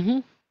 Mm-hmm.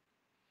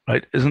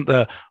 Right? Isn't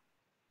there,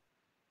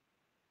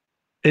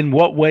 in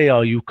what way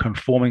are you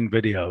conforming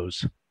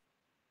videos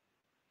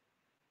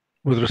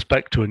with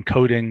respect to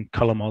encoding,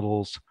 color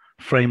models,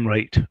 frame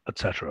rate,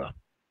 etc.?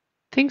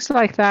 Things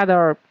like that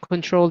are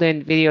controlled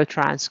in video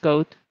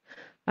transcode.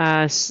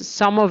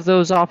 Some of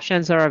those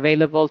options are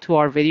available to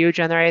our video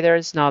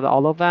generators, not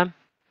all of them.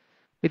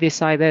 We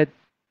decided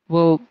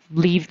we'll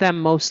leave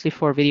them mostly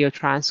for video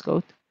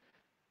transcode.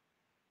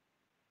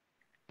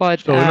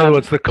 But so in other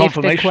words, the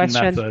confirmation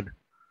method,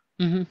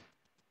 mm-hmm.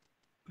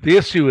 The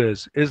issue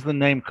is the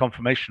name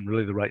confirmation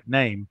really the right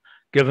name,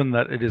 given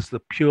that it is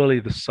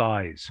purely the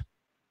size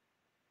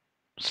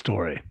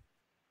story?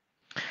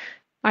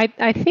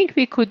 I think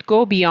we could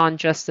go beyond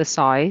just the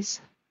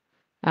size.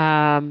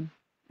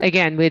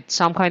 Again, with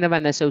some kind of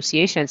an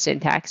association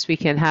syntax, we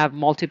can have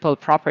multiple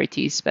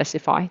properties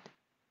specified.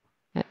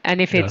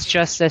 And if it's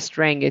just a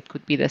string, it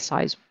could be the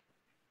size.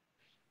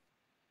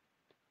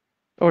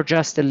 Or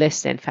just a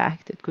list, in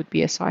fact, it could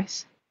be a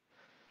size.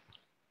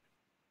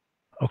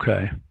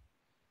 Okay.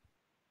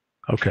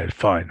 Okay,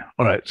 fine.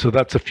 All right. So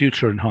that's a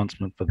future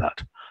enhancement for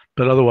that.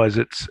 But otherwise,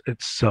 it's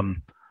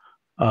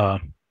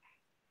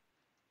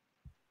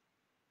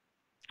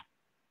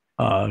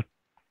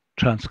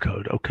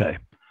transcode. Okay.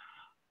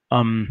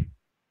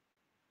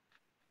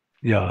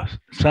 Yeah,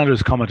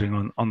 Sandra's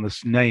commenting on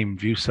this name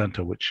view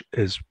center, which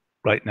is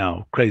right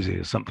now crazy.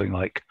 Is something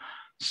like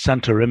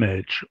center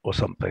image or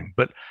something.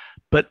 But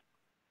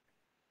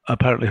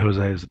apparently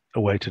Jose is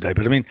away today.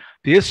 But I mean,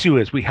 the issue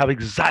is we have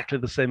exactly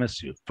the same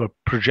issue for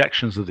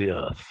projections of the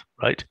Earth,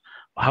 right?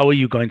 How are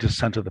you going to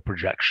center the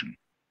projection?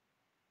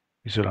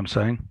 You see what I'm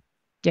saying?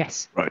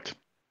 Yes. Right.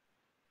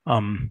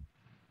 And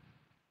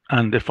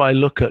if I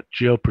look at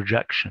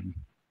geoprojection,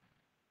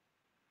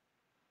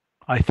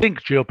 I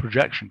think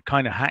geoprojection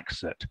kind of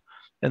hacks it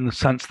in the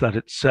sense that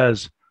it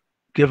says,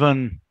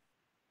 given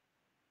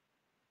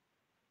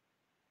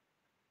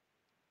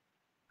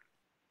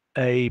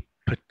a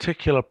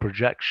particular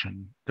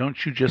projection,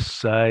 don't you just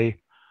say,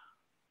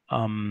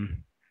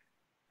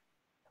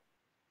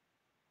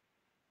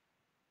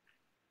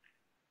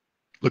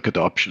 look at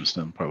the options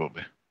then,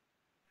 probably.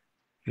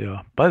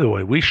 Yeah. By the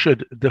way, we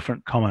should,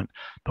 different comment,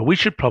 but we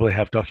should probably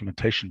have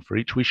documentation for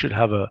each. We should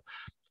have a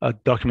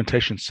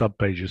documentation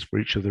subpages for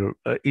each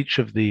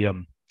of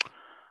the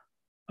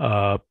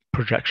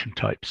projection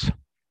types.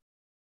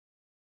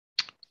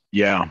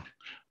 Yeah.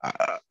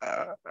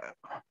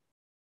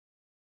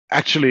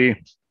 Actually,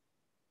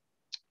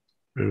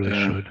 we really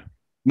should.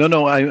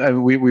 No.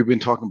 We've been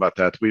talking about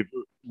that. We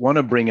want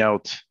to bring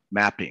out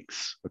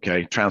mappings,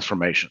 okay,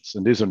 transformations,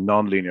 and these are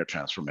nonlinear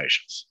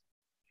transformations,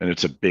 and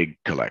it's a big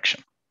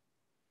collection.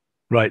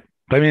 Right.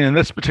 But I mean, in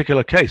this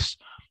particular case,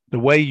 the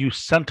way you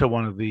center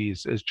one of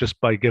these is just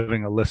by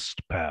giving a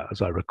list pair,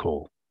 as I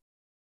recall.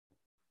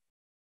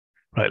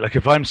 Right. Like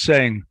if I'm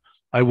saying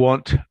I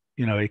want,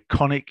 a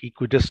conic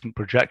equidistant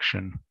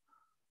projection,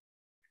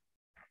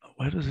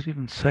 where does it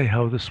even say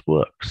how this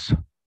works?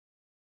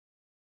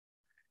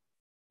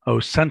 Oh,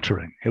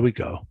 centering. Here we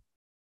go.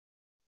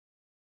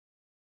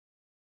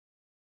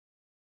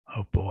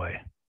 Oh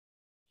boy.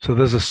 So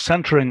there's a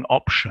centering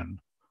option.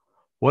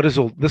 What is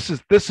all this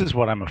is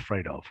what I'm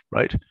afraid of,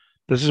 right?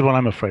 This is what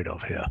I'm afraid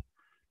of here.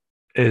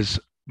 Is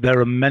there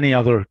are many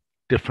other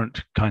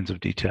different kinds of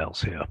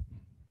details here.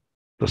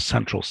 The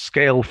central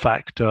scale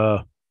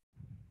factor.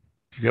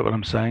 You get what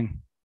I'm saying?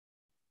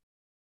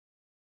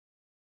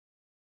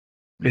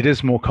 It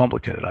is more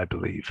complicated, I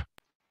believe.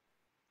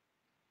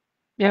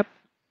 Yep.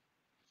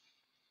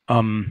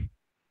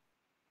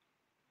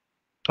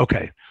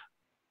 Okay.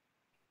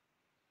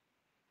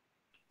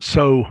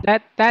 So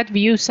that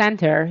view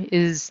center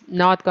is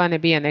not going to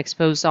be an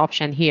exposed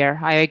option here.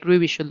 I agree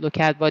we should look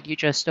at what you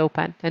just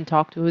opened and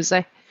talk to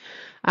Jose.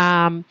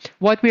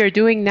 What we are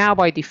doing now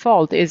by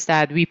default is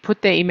that we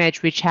put the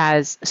image which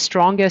has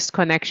strongest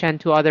connection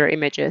to other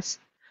images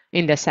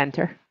in the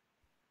center.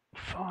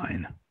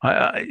 Fine.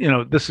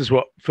 This is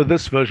what, for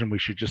this version, we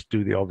should just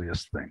do the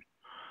obvious thing.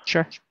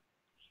 Sure.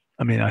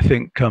 I mean, I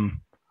think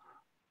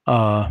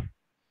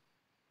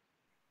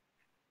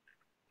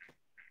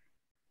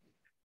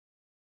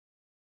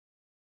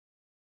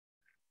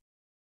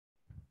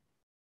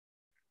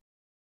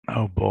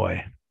oh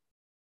boy,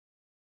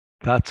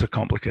 that's a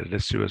complicated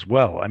issue as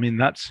well. I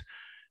mean,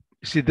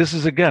 see, this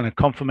is again a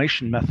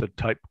confirmation method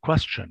type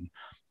question,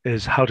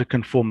 is how to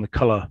conform the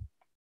color,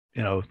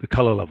 the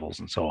color levels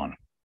and so on.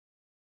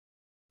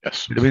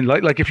 Yes. I mean,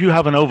 like if you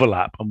have an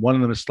overlap and one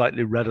of them is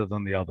slightly redder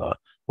than the other,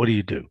 what do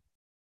you do?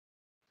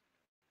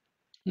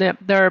 There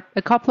are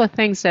a couple of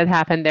things that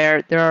happen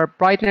there. There are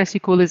brightness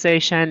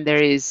equalization,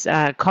 there is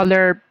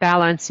color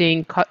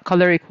balancing,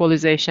 color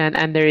equalization,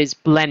 and there is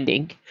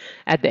blending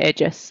at the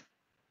edges.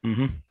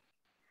 Mm-hmm.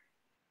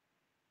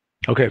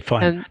 Okay,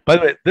 fine. By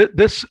the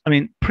way, I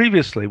mean,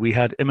 previously we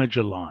had image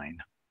align,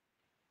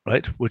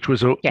 right? Which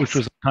was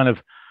kind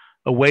of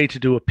a way to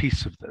do a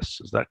piece of this.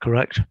 Is that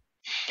correct?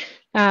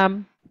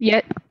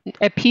 Yeah,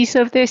 a piece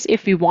of this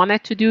if we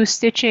wanted to do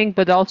stitching,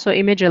 but also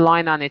image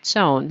align on its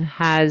own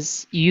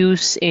has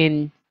use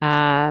in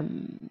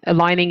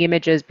aligning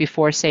images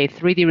before, say,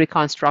 3D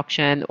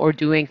reconstruction or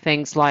doing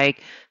things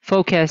like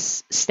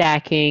focus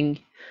stacking.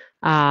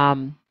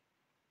 What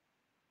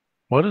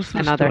is this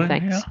and other doing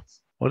things. Here?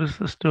 What is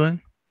this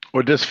doing?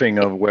 Or this thing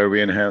of where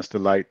we enhance the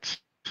light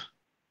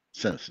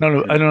sense.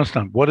 No, I don't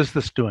understand. What is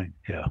this doing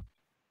here?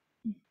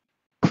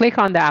 Click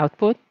on the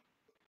output.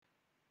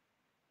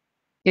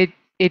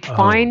 It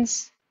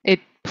finds, it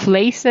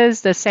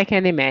places the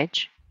second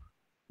image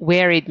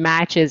where it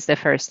matches the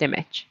first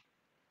image.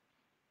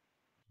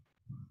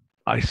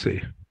 I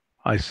see.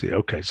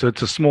 Okay, so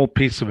it's a small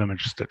piece of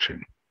image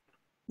stitching.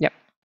 Yep.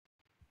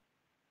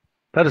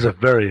 That is a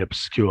very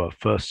obscure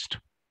first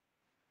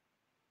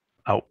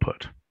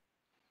output.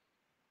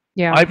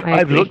 Yeah,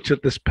 I've looked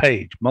at this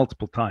page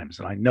multiple times,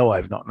 and I know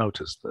I've not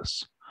noticed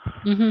this.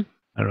 Mm-hmm.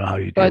 I don't know how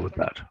you deal with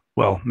that.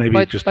 Well,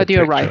 maybe just. But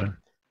you're right.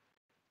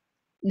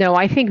 No,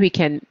 I think we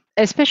can,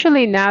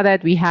 especially now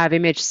that we have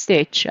image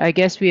stitch. I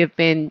guess we have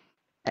been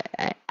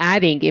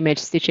adding image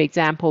stitch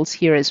examples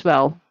here as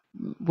well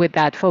with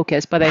that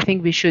focus. But I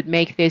think we should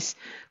make this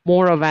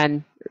more of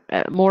a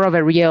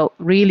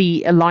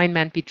really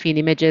alignment between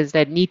images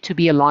that need to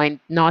be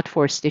aligned, not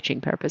for stitching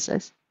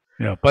purposes.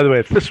 Yeah. By the way,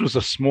 if this was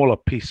a smaller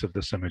piece of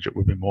this image, it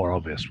would be more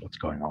obvious what's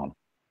going on.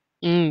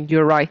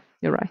 You're right.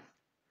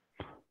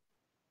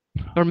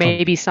 Or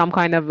maybe some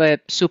kind of a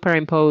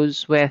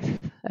superimpose with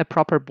a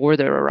proper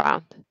border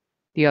around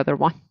the other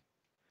one.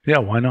 Yeah,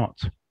 why not?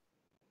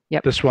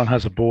 Yep. This one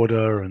has a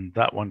border and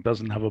that one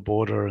doesn't have a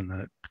border, and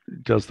then it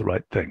does the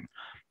right thing.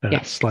 Then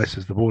it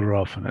slices the border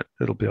off and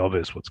it'll be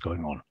obvious what's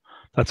going on.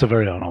 That's a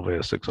very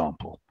unobvious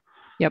example.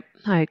 Yep,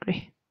 I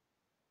agree.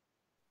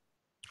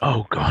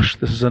 Oh gosh,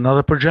 this is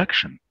another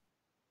projection.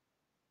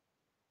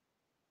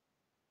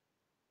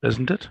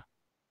 Isn't it?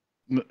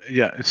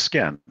 Yeah, it's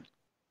scan.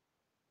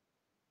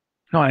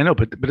 No, I know,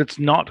 but it's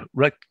not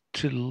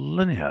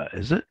rectilinear,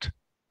 is it?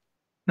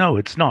 No,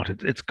 it's not.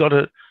 It's got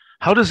a.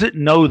 How does it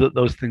know that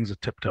those things are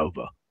tipped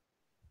over?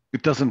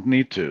 It doesn't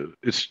need to.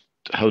 It's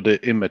how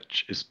the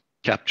image is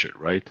captured,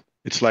 right?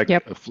 It's like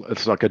Yep.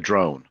 it's like a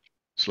drone.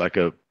 It's like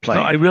a plane.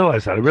 No, I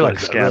realize that. I It's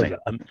realize like that. I realize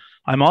scanning. that.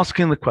 I'm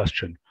asking the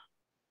question.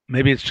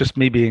 Maybe it's just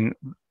me being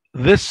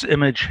this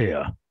image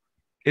here.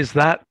 Is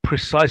that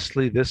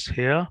precisely this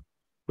here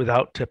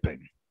without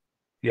tipping?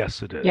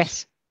 Yes, it is.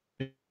 Yes.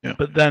 Yeah.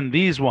 But then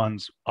these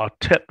ones are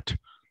tipped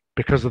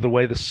because of the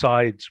way the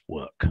sides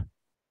work.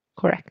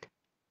 Correct.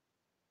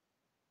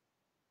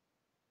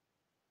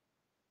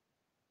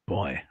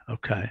 Boy,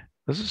 okay.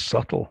 This is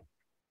subtle.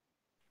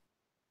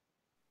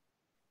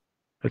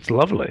 It's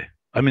lovely.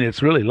 I mean,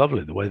 it's really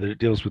lovely the way that it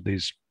deals with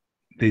these,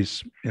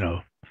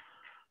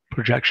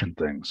 projection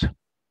things.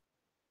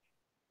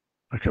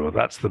 Okay, well,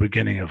 that's the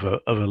beginning of a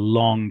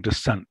long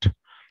descent.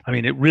 I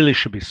mean, it really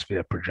should be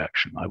sphere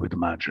projection, I would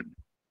imagine.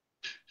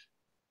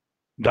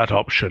 That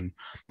option,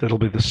 that'll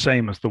be the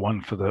same as the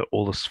one for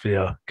all the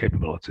sphere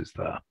capabilities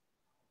there.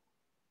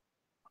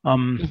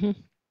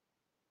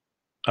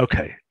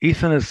 Okay,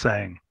 Ethan is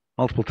saying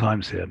multiple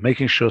times here,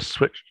 making sure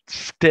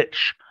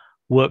Stitch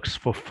works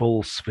for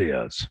full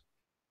spheres.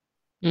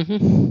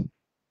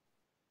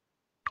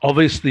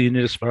 Obviously, you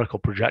need a spherical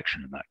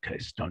projection in that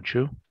case, don't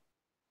you?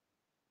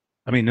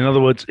 I mean, in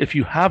other words, if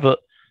you have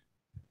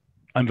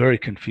I'm very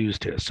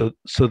confused here. So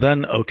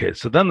then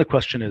the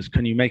question is,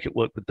 can you make it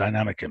work with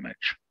dynamic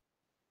image?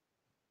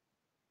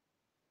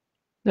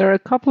 There are a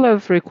couple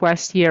of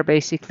requests here,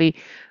 basically.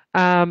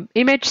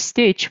 Image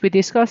stitch, we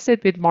discussed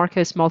it with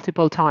Marcus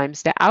multiple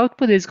times. The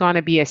output is going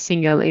to be a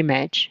single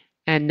image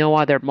and no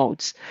other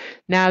modes.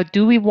 Now,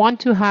 do we want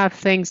to have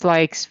things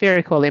like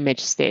spherical image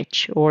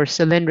stitch or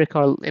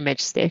cylindrical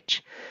image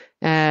stitch,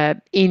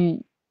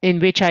 in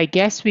which I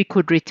guess we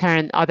could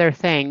return other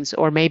things,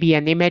 or maybe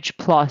an image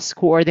plus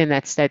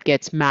coordinates that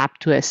gets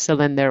mapped to a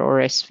cylinder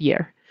or a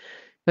sphere?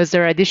 Because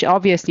there are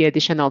obviously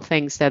additional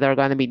things that are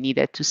going to be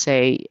needed to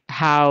say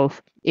how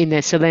in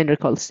a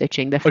cylindrical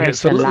stitching, the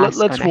first and last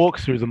let's walk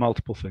through the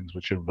multiple things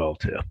which are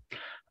involved here.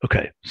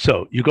 Okay,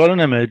 so you got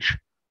an image,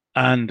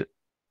 and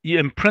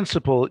in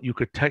principle, you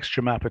could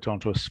texture map it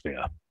onto a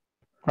sphere.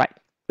 Right.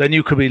 Then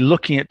you could be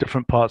looking at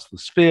different parts of the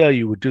sphere.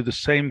 You would do the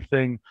same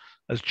thing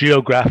as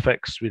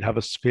geographics. We'd have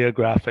a sphere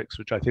graphics,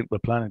 which I think we're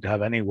planning to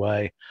have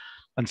anyway.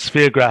 And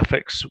sphere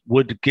graphics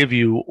would give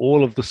you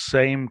all of the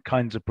same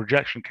kinds of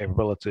projection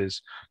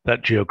capabilities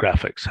that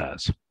geographics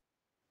has. Does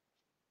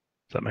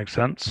that make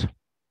sense?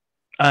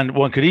 And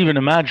one could even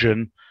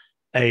imagine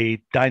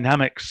a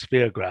dynamic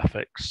sphere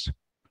graphics,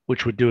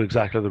 which would do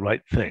exactly the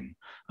right thing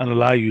and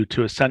allow you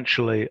to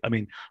essentially, I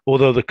mean,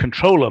 although the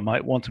controller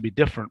might want to be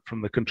different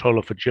from the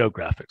controller for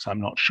geographics,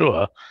 I'm not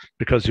sure,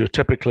 because you're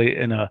typically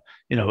in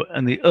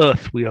the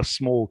Earth, we are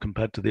small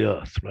compared to the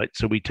Earth, right?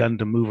 So we tend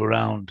to move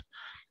around.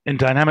 In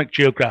dynamic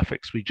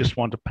geographics, we just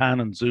want to pan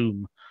and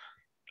zoom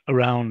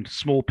around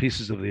small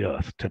pieces of the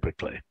Earth,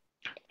 typically.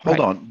 Hold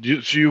on.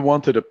 So you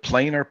wanted a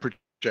planar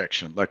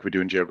projection like we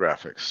do in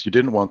geographics. You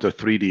didn't want a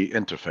 3D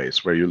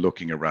interface where you're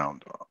looking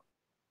around.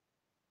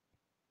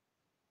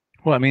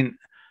 Well, I mean,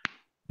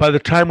 by the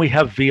time we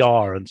have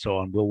VR and so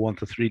on, we'll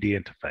want a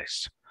 3D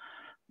interface.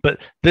 But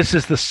this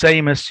is the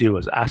same issue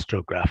as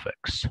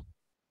astrographics,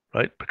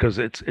 right? Because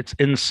it's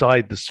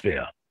inside the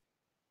sphere,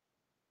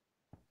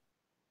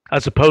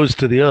 as opposed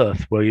to the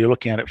Earth, where you're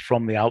looking at it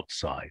from the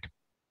outside.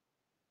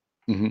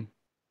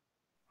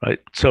 Right?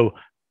 So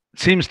it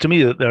seems to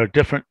me that there are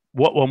different,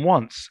 what one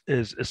wants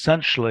is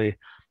essentially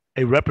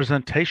a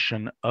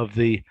representation of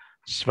the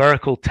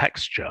spherical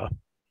texture,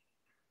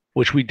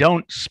 which we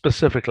don't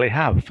specifically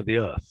have for the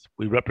Earth.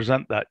 We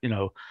represent that,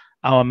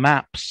 our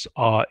maps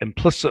are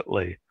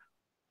implicitly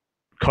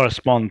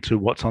correspond to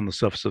what's on the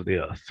surface of the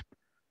Earth.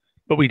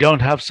 But we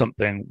don't have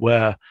something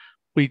where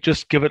we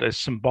just give it a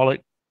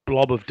symbolic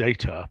blob of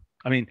data.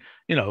 I mean,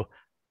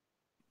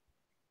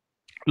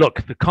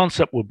 look, the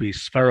concept would be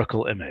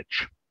spherical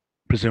image,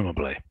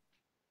 presumably.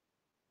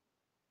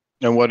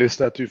 And what is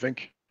that, do you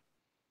think?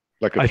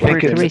 Like a I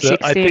think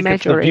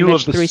it's the view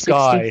of the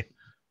sky.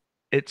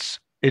 It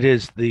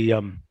is the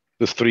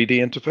 3D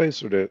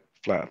interface or the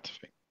flat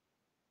thing?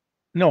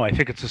 No, I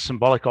think it's a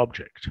symbolic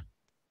object.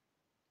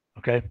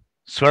 Okay,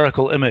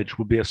 spherical image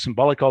would be a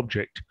symbolic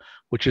object,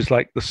 which is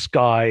like the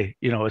sky.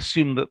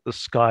 Assume that the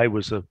sky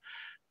was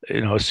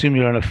assume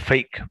you're in a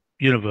fake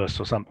universe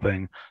or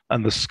something,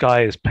 and the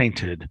sky is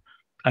painted,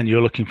 and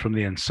you're looking from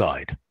the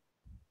inside.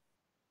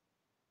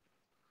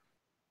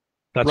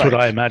 That's right.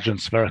 What I imagine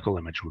spherical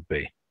image would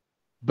be.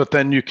 But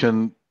then you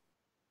can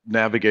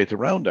navigate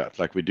around that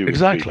like we do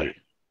exactly. in 3D.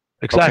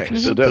 Exactly.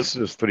 Okay, so this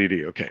is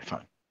 3D. Okay,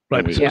 fine.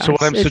 Right. So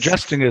what I'm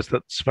suggesting is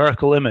that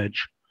spherical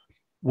image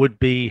would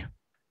be.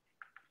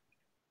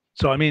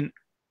 So I mean,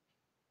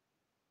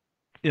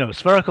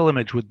 spherical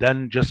image would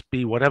then just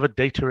be whatever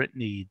data it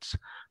needs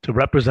to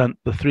represent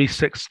the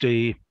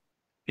 360,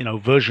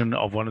 version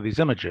of one of these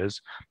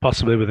images,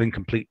 possibly with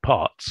incomplete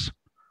parts.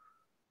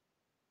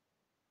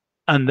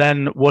 And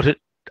then what it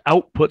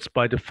outputs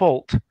by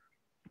default,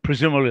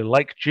 presumably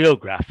like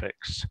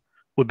geographics,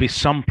 would be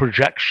some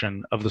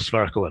projection of the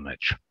spherical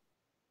image.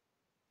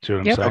 See what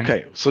I'm Yep. saying?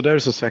 Okay, so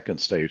there's a second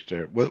stage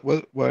there.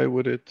 Why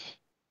would it?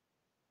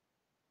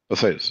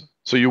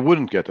 So you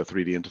wouldn't get a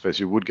 3D interface,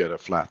 you would get a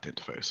flat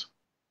interface.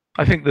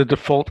 I think the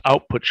default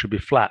output should be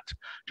flat,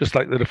 just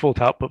like the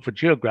default output for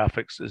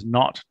geographics is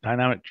not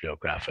dynamic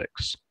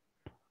geographics.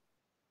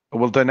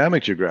 Well,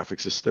 dynamic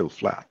geographics is still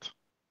flat.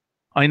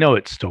 I know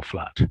it's still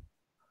flat.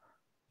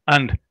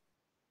 And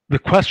the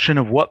question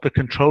of what the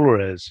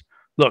controller is,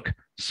 look,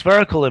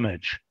 spherical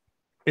image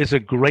is a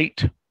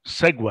great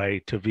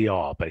segue to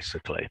VR,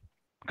 basically,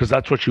 because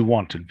that's what you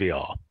want in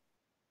VR,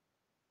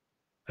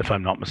 if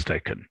I'm not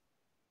mistaken.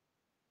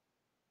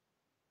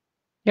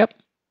 Yep.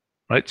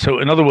 Right. So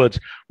in other words,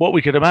 what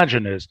we could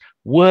imagine is,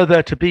 were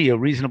there to be a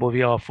reasonable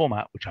VR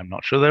format, which I'm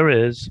not sure there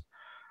is,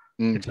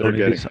 it's They're only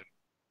getting it.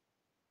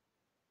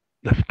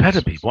 there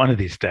better be one of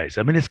these days.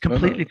 I mean, it's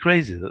completely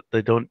crazy that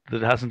that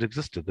it hasn't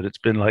existed, that it's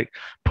been like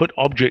put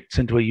objects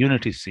into a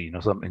Unity scene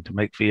or something to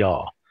make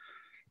VR.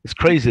 It's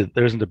crazy that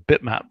there isn't a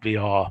bitmap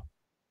VR.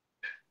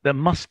 There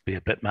must be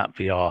a bitmap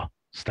VR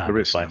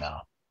standard by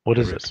now. What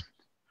is it?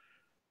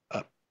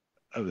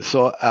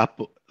 So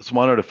Apple, it's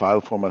one of the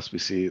file formats we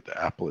see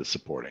that Apple is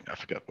supporting. I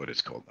forget what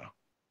it's called now.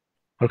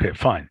 Okay,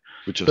 fine.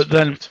 But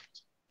then,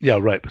 yeah,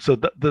 right. So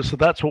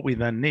that's what we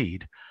then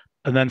need,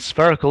 and then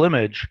spherical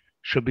image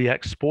should be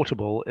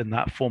exportable in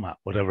that format,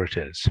 whatever it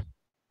is.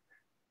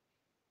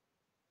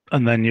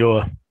 And then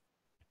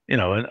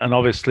and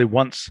obviously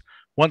once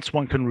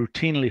one can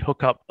routinely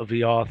hook up a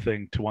VR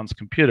thing to one's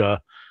computer,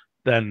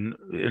 then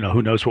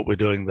who knows what we're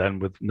doing then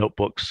with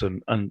notebooks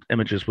and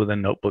images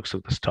within notebooks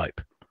of this type.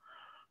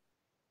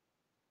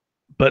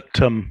 But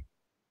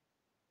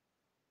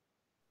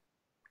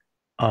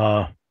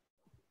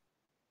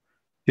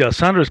yeah,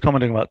 Sandra is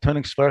commenting about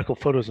turning spherical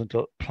photos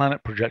into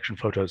planet projection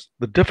photos.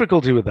 The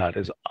difficulty with that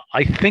is,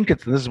 I think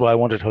this is why I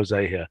wanted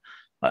Jose here.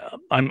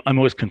 I'm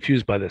always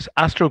confused by this.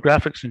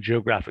 Astrographics and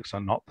geographics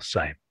are not the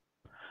same.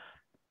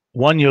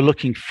 One, you're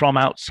looking from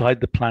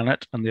outside the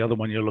planet, and the other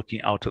one, you're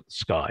looking out at the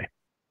sky.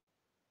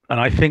 And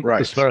I think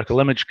the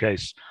spherical image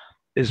case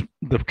is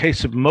the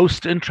case of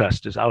most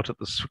interest is out at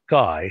the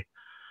sky,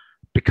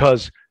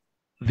 because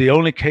the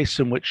only case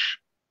in which,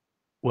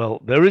 well,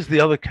 there is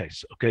the other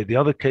case. Okay, the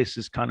other case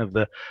is kind of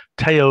the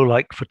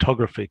Teo-like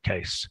photography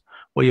case,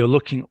 where you're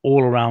looking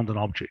all around an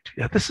object.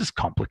 Yeah, this is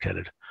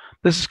complicated.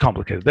 There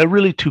are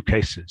really two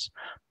cases.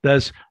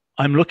 There's,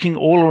 I'm looking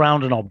all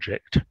around an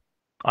object.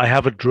 I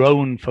have a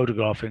drone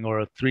photographing or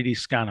a 3D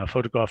scanner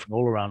photographing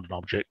all around an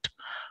object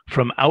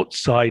from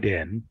outside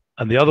in.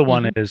 And the other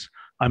one is,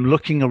 I'm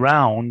looking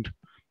around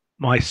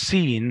my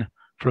scene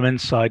from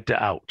inside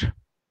to out.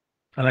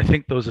 And I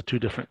think those are two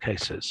different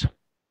cases.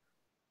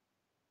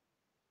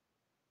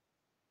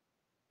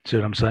 See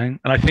what I'm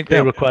saying? And I think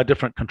they require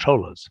different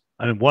controllers.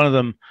 I mean, one of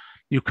them,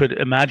 you could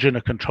imagine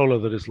a controller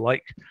that is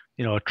like,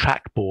 a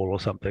trackball or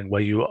something,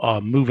 where you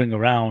are moving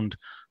around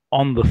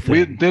on the thing.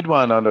 We did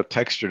one under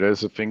texture.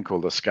 There's a thing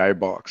called a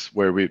skybox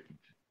where we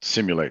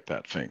simulate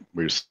that thing.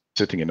 We're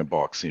sitting in a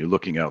box and you're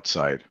looking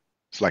outside.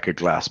 It's like a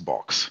glass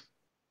box.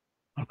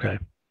 Okay.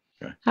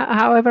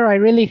 However, I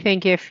really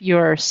think if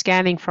you're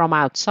scanning from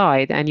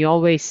outside and you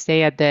always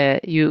stay at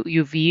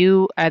you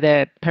view at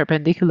a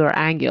perpendicular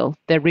angle,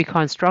 the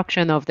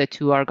reconstruction of the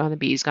two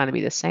is going to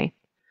be the same.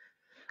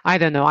 I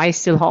don't know. I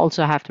still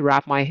also have to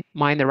wrap my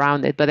mind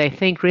around it, but I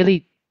think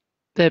really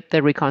the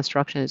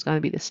reconstruction is going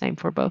to be the same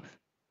for both.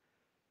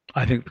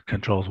 I think the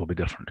controls will be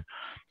different.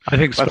 I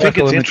think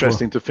it's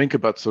interesting to think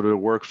about sort of the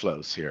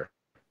workflows here.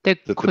 The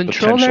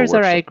controllers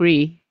I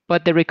agree,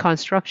 but the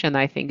reconstruction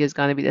I think is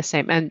going to be the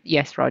same. And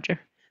yes, Roger.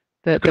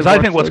 Because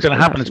I think what's going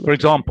to happen is, for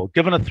example,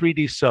 given a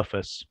 3D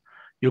surface,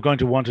 you're going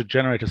to want to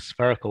generate a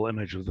spherical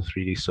image of the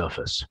 3D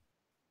surface.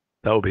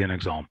 That would be an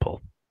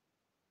example.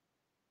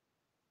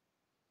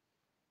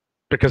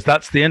 Because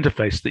that's the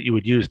interface that you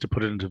would use to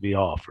put it into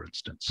VR, for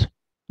instance.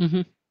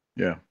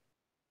 Yeah.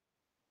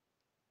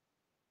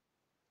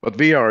 But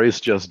VR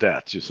is just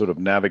that. You're sort of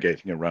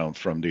navigating around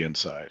from the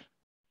inside.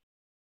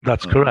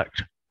 That's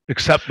correct.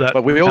 Except that.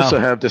 But we also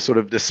have this sort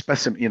of this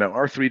specimen.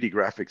 Our 3D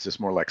graphics is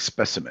more like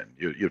specimen.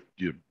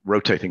 You're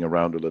rotating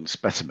around a little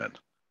specimen.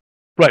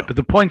 Right, but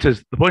the point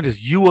is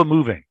you are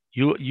moving.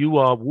 You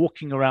are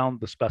walking around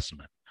the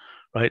specimen,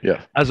 right?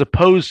 Yeah. As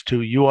opposed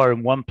to you are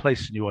in one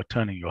place and you are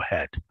turning your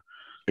head.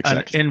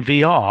 Exactly. And in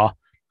VR,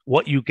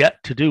 what you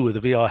get to do with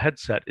a VR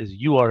headset is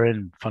you are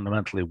in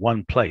fundamentally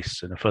one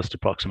place in a first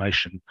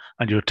approximation,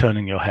 and you're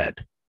turning your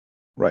head.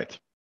 Right.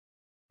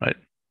 Right.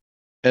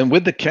 And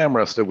with the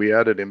cameras that we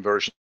added in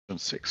version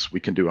 6, we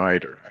can do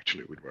either,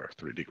 actually, with our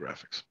 3D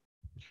graphics.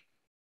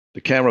 The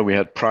camera we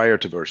had prior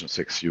to version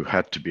 6, you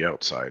had to be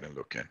outside and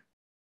look in.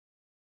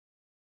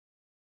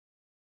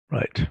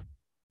 Right.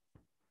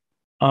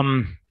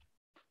 The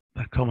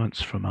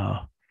comments from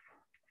our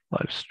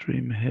live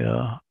stream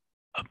here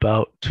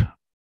about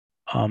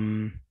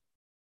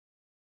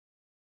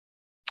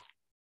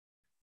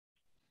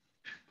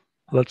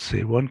let's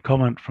see, one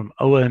comment from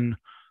Owen.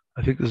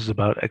 I think this is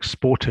about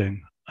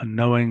exporting and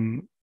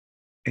knowing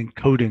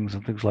encodings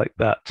and things like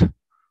that.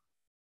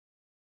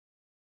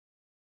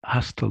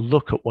 has to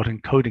look at what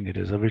encoding it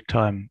is every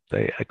time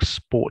they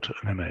export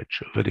an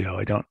image, a video.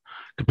 I don't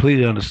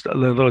completely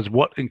understand. In other words,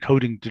 what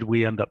encoding did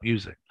we end up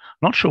using?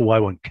 I'm not sure why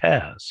one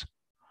cares.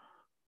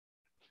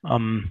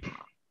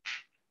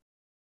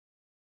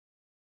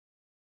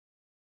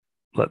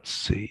 Let's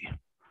see.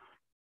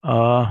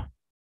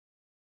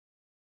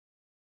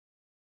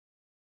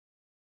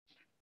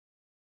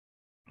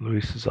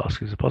 Luis is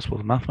asking, is it possible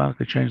to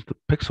mathematically change the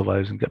pixel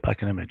values and get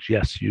back an image?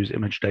 Yes, use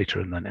image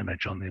data and then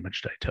image on the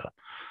image data.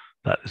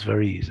 That is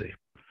very easy.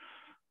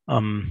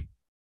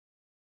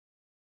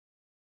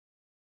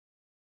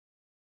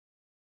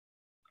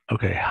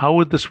 Okay, how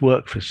would this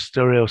work for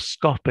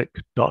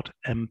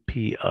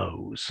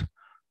stereoscopic.mpos?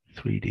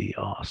 3D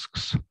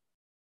asks.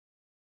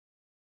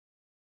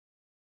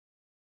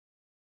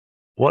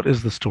 What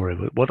is the story?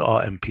 What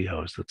are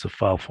MPOs? That's a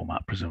file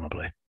format,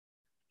 presumably.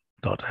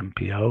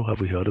 .mpo, have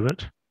we heard of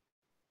it?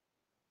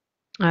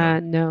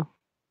 No.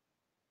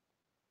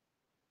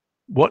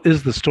 What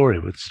is the story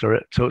with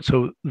stereo?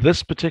 So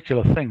this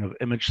particular thing of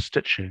image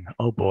stitching,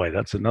 oh boy,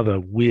 that's another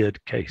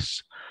weird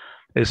case,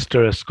 is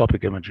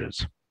stereoscopic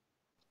images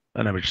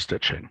and image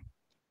stitching.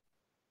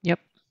 Yep.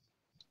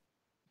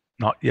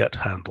 Not yet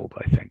handled,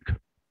 I think.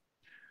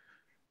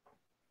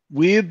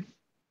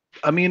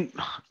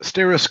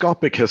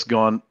 Stereoscopic has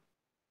gone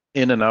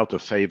in and out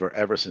of favor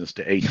ever since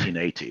the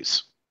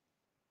 1880s.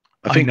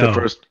 I think the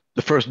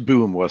first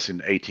boom was in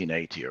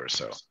 1880 or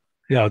so.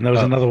 Yeah, and there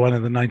was another one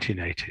in the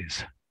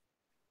 1980s.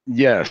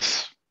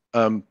 Yes.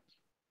 And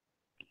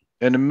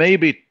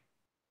maybe,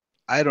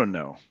 I don't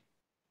know.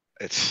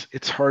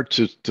 It's hard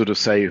to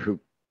say who.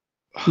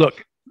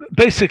 Look,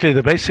 basically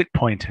the basic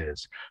point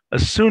is,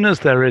 as soon as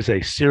there is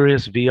a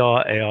serious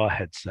VR AR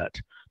headset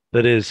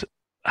that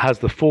has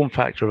the form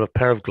factor of a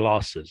pair of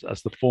glasses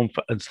as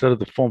instead of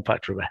the form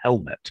factor of a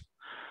helmet,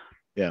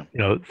 yeah,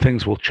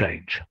 things will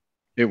change.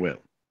 It will.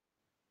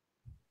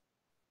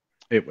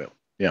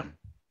 Yeah.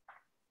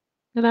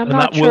 And I'm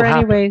not sure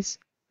anyways.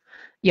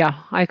 Yeah,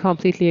 I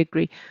completely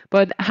agree.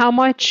 But how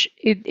much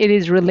it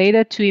is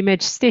related to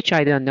image stitch,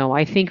 I don't know.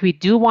 I think we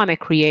do want to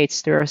create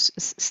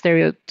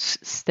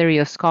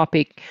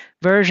stereoscopic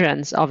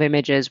versions of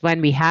images when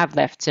we have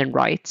lefts and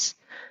rights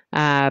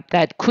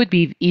that could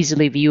be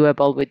easily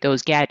viewable with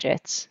those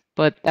gadgets.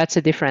 But that's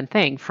a different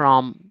thing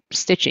from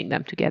stitching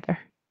them together.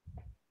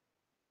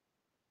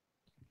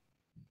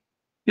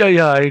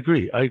 Yeah, I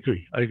agree.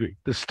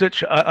 The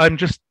stitch, I'm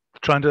just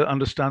trying to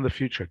understand the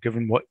future,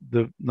 given what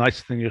the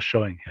nice thing you're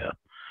showing here.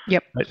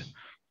 Yep. Right?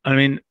 I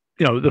mean,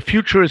 the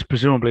future is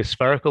presumably a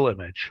spherical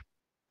image.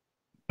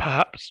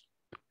 Perhaps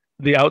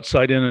the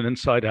outside in and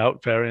inside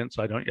out variants,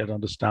 I don't yet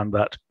understand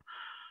that.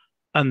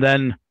 And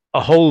then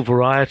a whole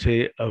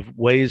variety of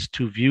ways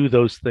to view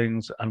those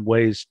things and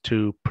ways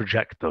to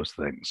project those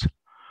things.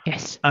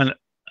 Yes. And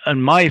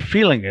my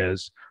feeling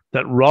is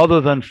that rather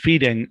than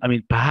feeding,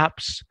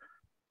 perhaps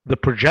the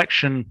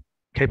projection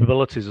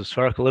capabilities of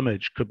spherical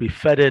image could be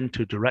fed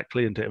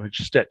directly into image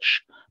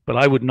stitch, but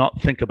I would not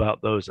think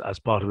about those as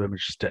part of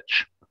image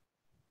stitch.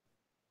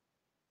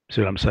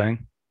 See what I'm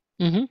saying?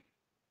 Mm-hmm.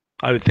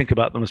 I would think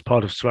about them as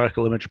part of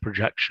spherical image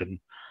projection.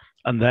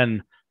 And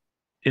then,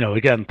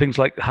 again, things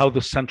like how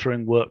the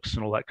centering works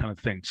and all that kind of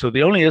thing. So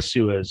the only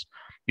issue is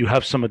you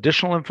have some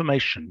additional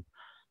information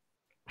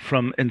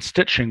in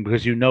stitching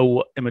because you know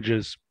what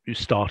images you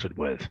started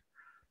with.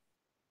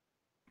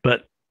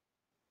 But,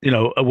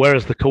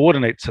 whereas the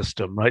coordinate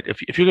system, right,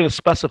 if you're going to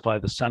specify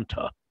the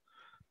center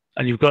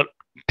and you've got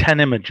 10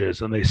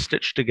 images and they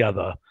stitch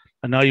together,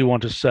 and now you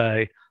want to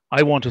say,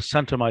 I want to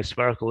center my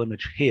spherical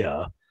image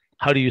here.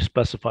 How do you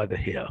specify the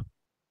here?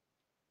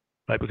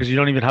 Right, because you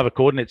don't even have a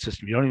coordinate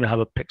system. You don't even have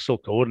a pixel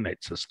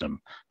coordinate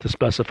system to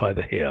specify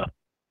the here.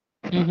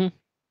 Mm-hmm.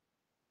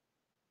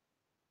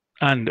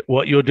 And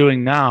what you're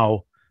doing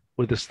now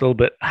with this little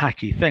bit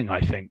hacky thing,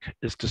 I think,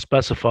 is to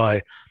specify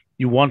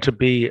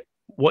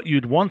what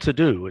you'd want to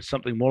do is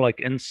something more like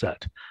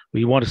inset, where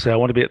you want to say, I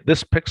want to be at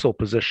this pixel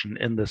position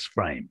in this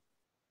frame,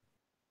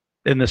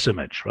 in this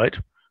image, right?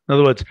 In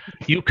other words,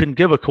 you can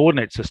give a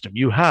coordinate system.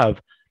 You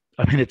have,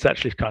 it's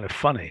actually kind of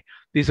funny.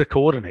 These are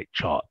coordinate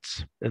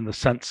charts in the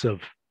sense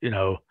of,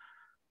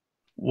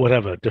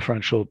 whatever,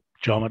 differential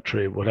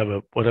geometry,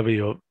 whatever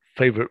your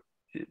favorite,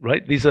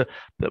 right? These are,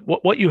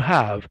 what you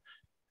have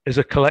is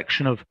a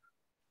collection of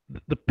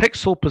the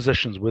pixel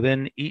positions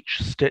within each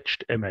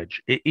stitched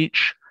image,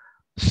 each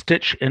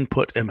stitch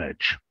input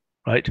image,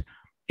 right?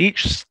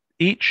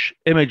 Each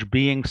image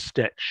being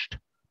stitched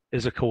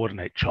is a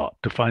coordinate chart,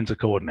 defines a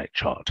coordinate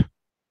chart.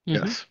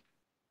 Mm-hmm. Yes,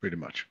 pretty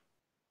much.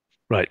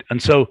 Right.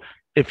 And so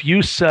if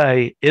you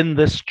say in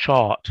this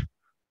chart,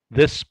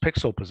 this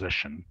pixel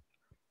position,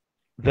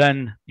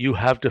 then you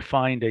have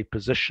defined a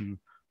position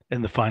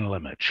in the final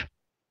image.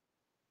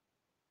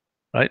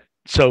 Right?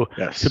 So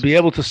yes. To be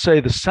able to say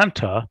the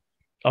center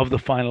of the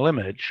final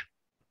image,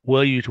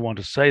 were you to want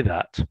to say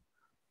that,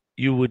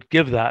 you would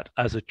give that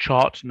as a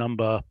chart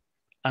number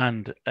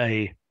and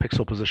a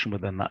pixel position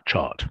within that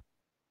chart.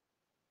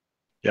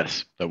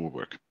 Yes, that would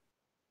work.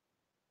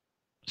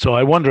 So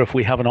I wonder if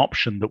we have an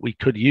option that we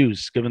could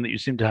use, given that you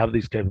seem to have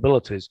these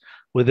capabilities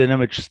within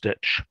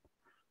ImageStitch,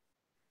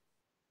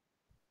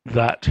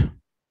 that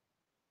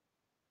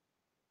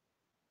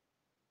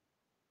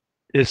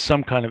is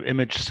some kind of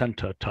image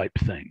center type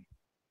thing.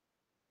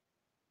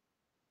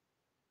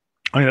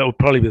 I mean, that would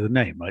probably be the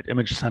name, right?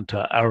 Image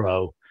center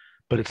arrow,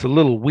 but it's a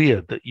little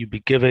weird that you'd be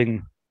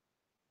giving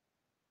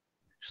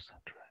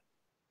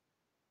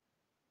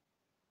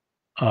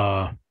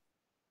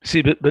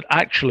but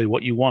actually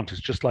what you want is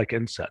just like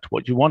inset.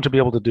 What you want to be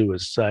able to do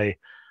is say,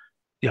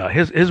 yeah,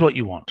 here's what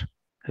you want.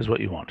 Here's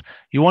what you want.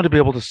 You want to be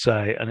able to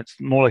say, and it's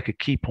more like a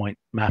key point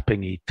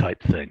mapping-y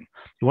type thing.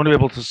 You want to be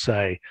able to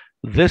say,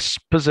 this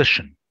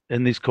position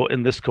in this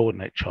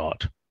coordinate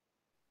chart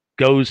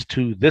goes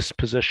to this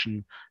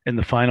position in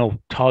the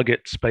final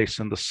target space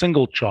in the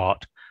single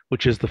chart,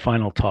 which is the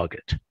final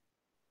target.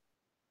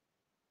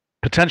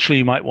 Potentially,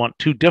 you might want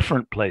two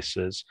different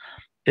places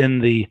in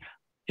the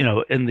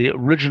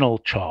original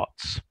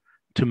charts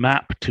to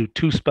map to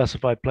two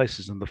specified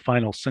places in the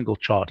final single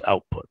chart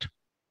output.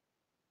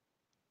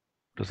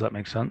 Does that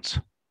make sense?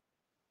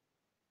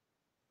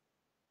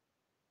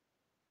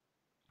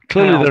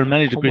 Clearly, there are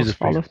many degrees of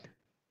freedom.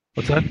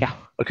 What's that? Yeah.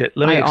 Okay,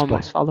 let me explain.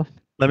 Almost followed.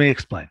 Let me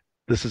explain.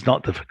 This is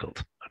not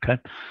difficult. Okay.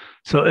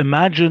 So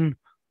imagine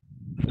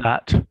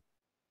that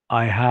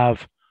I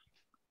have,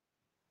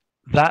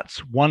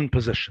 that's one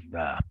position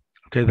there.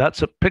 Okay,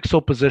 that's a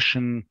pixel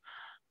position,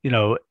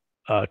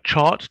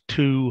 chart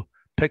 2,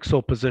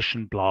 pixel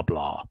position, blah,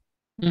 blah.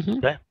 Mm-hmm.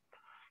 Okay.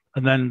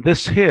 And then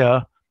this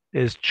here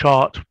is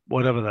chart,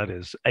 whatever that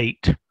is,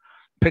 8,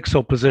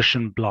 pixel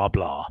position, blah,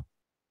 blah.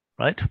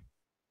 Right?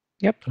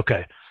 Yep.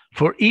 Okay.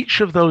 For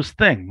each of those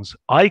things,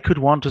 I could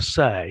want to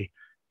say,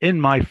 in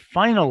my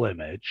final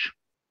image,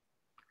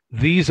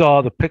 these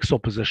are the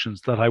pixel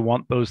positions that I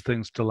want those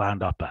things to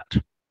land up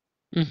at.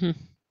 Mm-hmm.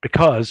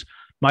 Because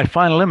my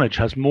final image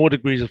has more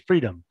degrees of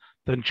freedom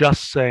than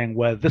just saying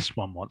where this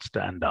one wants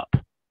to end up.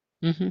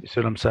 Mm-hmm. You see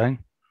what I'm saying?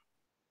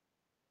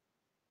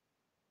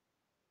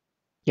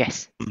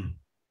 Yes.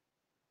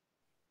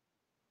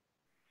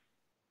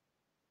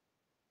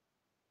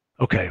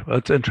 Okay, well,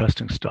 that's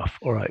interesting stuff.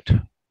 All right.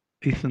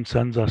 Ethan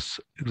sends us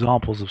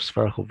examples of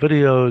spherical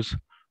videos.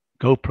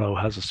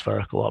 GoPro has a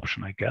spherical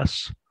option, I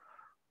guess.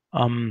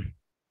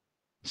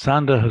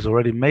 Sander has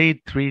already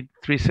made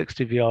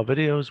 360 VR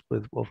videos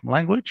with Wolfram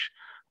Language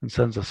and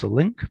sends us a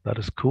link. That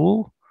is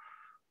cool.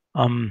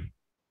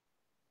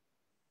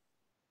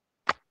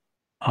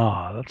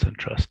 That's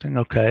interesting.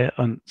 Okay,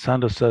 and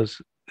Sander says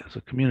there's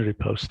a community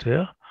post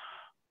here,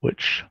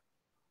 which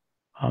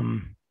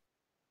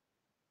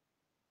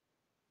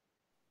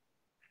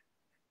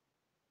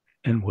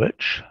in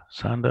which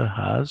Sander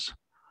has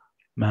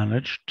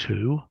managed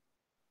to,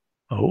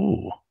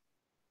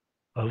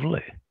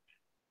 lovely.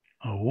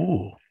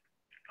 Oh,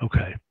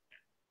 okay.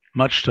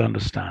 Much to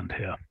understand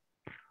here.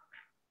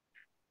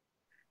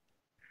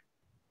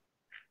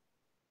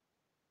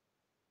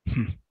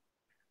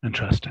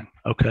 Interesting.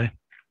 Okay.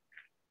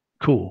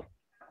 Cool.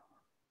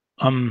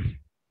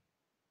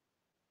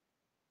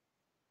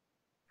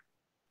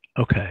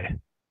 Okay.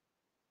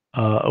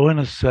 Owen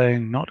is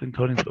saying not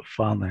encoding but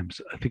file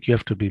names. I think you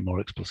have to be more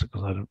explicit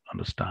because I don't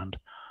understand.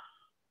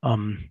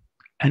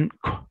 Enk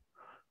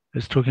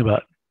is talking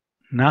about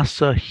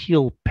NASA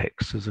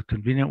HealPix is a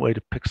convenient way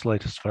to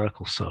pixelate a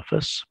spherical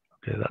surface.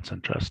 Okay, that's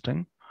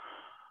interesting.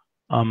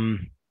 Let's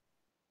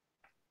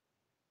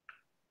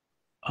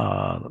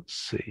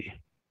see.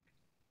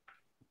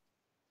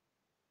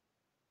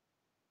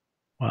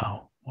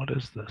 Wow, what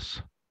is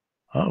this?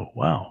 Oh,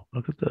 wow,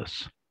 look at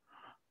this.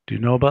 Do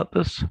you know about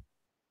this?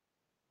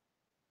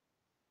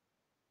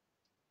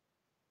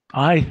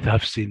 I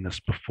have seen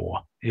this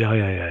before.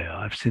 Yeah.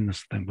 I've seen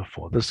this thing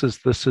before. This is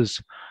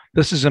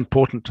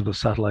important to the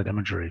satellite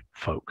imagery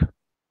folk.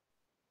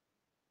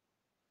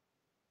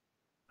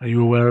 Are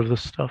you aware of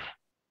this stuff,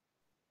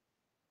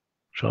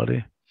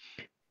 Shadi?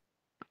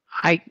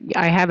 I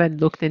haven't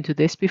looked into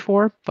this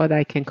before, but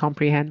I can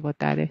comprehend what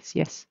that is.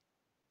 Yes.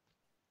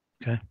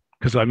 Okay,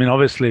 because I mean,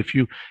 obviously, if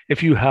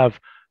you have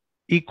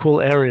equal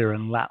area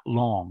and lat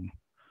long,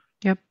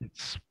 yep,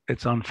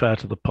 it's unfair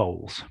to the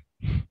poles.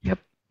 Yep.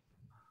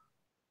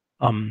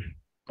 On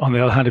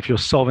the other hand, if you're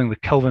solving the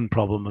Kelvin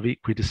problem of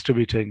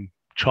equidistributing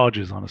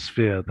charges on a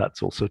sphere,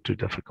 that's also too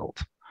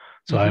difficult.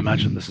 So I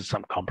imagine this is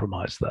some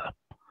compromise there.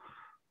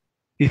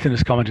 Ethan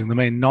is commenting, the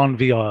main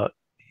non-VR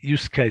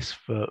use case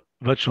for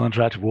virtual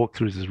interactive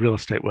walkthroughs is real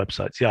estate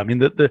websites. Yeah, I mean,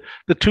 the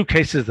two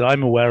cases that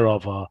I'm aware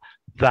of are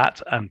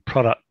that and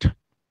product,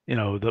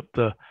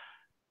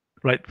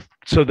 right.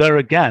 So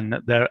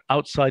they're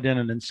outside in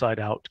and inside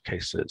out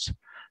cases,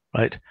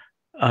 right?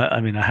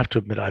 I mean, I have to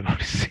admit, I've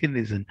only seen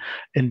these in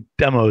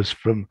demos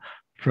from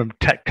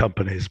tech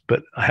companies,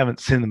 but I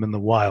haven't seen them in the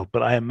wild.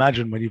 But I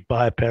imagine when you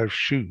buy a pair of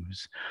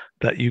shoes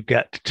that you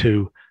get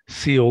to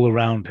see all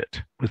around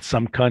it with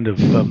some kind of,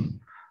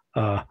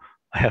 I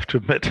have to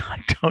admit, I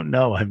don't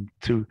know. I'm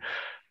too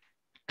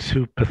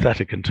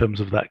pathetic in terms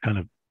of that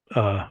kind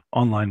of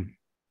online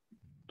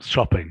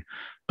shopping.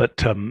 But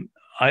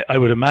I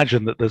would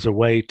imagine that there's a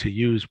way to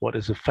use what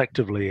is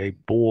effectively a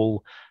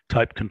ball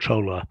type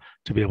controller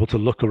to be able to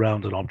look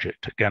around an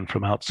object again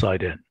from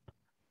outside in.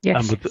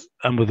 Yes.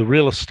 And with the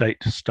real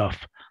estate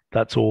stuff,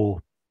 that's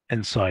all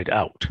inside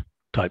out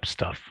type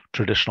stuff,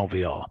 traditional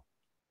VR.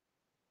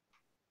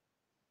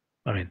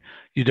 I mean,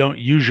 you don't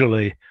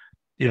usually,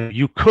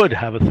 you could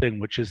have a thing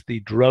which is the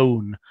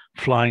drone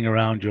flying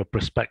around your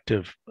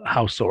prospective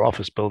house or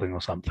office building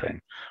or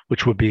something,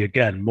 which would be,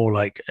 again, more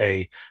like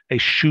a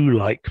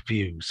shoe-like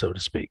view, so to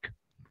speak.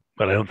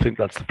 But I don't think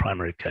that's the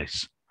primary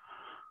case.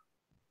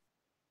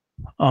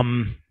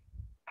 Okay,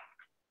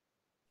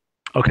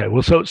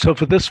 well, so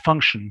for this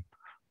function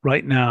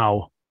right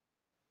now,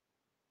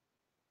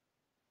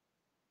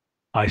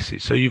 I see.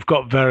 So you've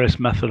got various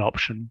method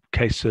option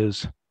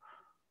cases.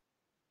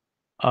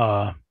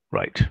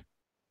 Right.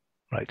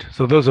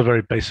 So those are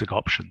very basic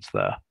options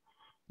there.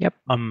 Yep.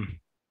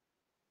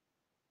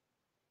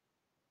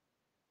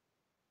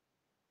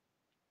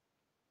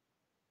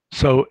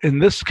 So in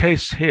this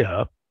case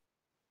here,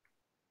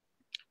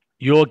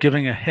 you're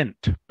giving a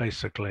hint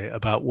basically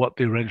about what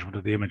the arrangement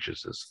of the images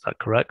is. Is that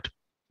correct?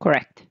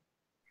 Correct.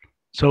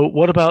 So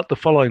what about the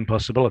following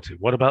possibility?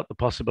 What about the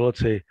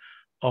possibility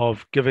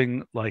of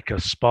giving like a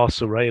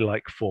sparse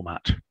array-like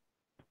format?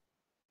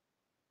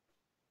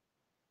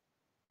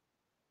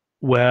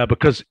 Where,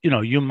 because,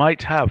 you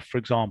might have, for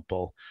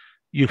example,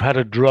 you've had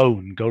a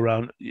drone go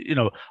around,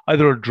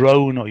 either a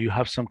drone or you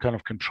have some kind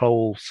of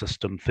control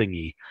system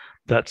thingy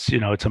that's,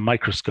 it's a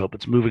microscope,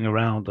 it's moving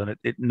around and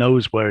it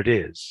knows where it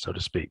is, so to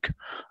speak.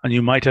 And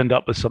you might end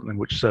up with something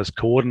which says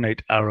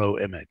coordinate arrow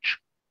image.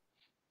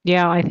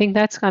 Yeah, I think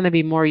that's going to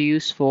be more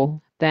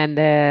useful than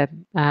the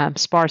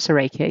sparse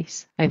array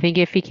case. I think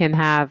if we can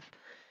have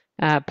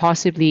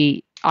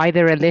possibly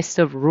either a list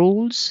of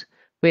rules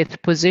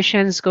with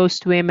positions goes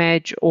to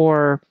image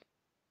or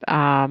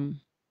an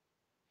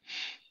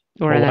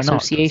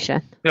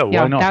association. Yeah,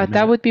 why not?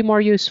 That would be more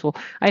useful.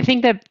 I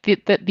think that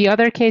the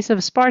other case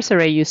of sparse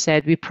array you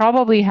said, we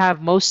probably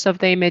have most of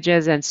the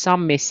images and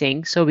some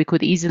missing, so we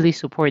could easily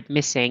support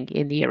missing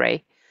in the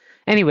array.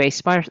 Anyway,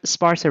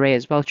 sparse array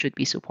as well should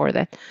be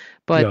supported.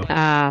 But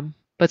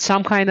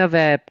some kind of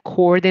a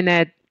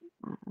coordinate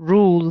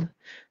rule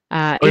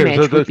image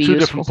so would be two useful.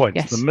 Different points.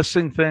 Yes. The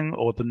missing thing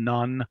or the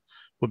none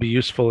would be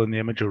useful in the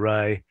image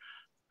array,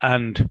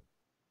 and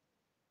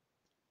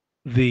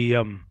the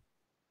and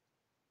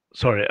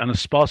a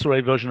sparse array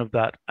version of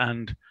that,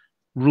 and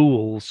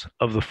rules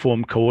of the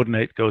form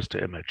coordinate goes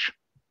to image.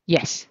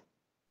 Yes.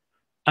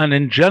 And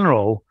in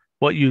general,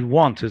 what you'd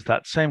want is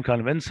that same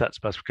kind of inset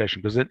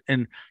specification, because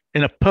in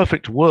a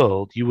perfect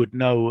world, you would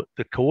know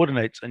the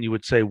coordinates and you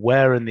would say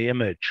where in the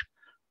image,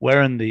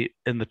 where in the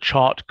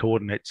chart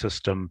coordinate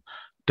system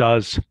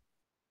does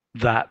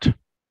that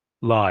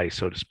lie,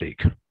 so to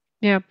speak.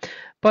 Yeah,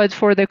 but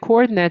for the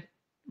coordinate,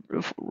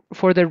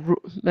 for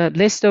the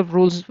list of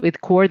rules with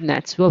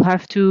coordinates, we'll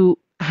have to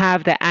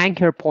have the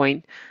anchor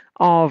point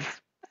of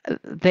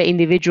the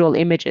individual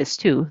images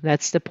too.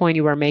 That's the point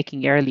you were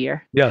making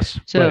earlier. Yes.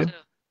 So right.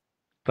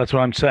 That's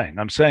what I'm saying.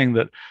 I'm saying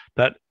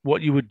that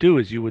what you would do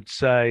is you would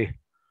say,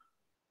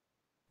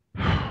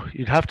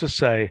 you'd have to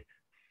say,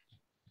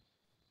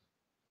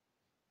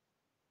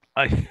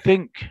 I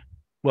think,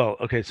 well,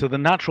 okay, so the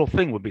natural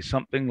thing would be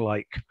something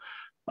like,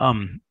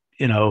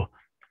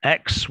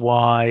 X,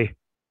 Y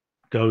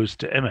goes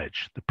to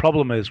image. The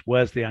problem is,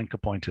 where's the anchor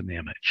point in the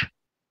image?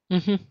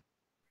 Mm-hmm.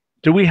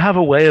 Do we have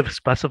a way of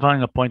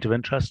specifying a point of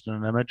interest in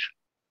an image?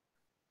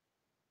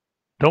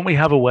 Don't we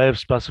have a way of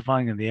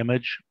specifying in the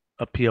image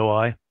a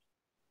POI?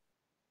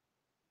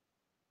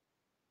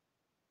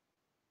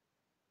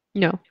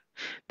 No.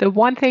 The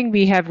one thing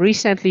we have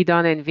recently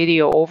done in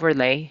video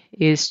overlay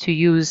is to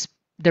use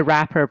the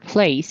wrapper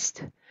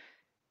placed,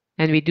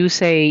 and we do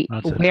say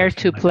where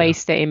to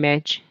place the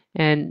image,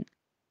 and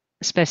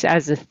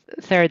as a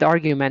third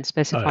argument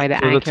specify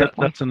the anchor point.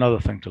 That's another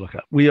thing to look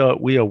at. We are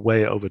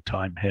way over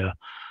time here.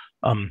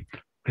 We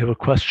have a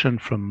question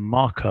from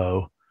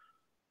Marco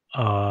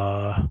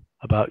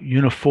about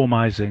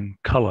uniformizing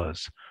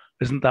colors.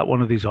 Isn't that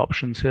one of these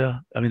options here?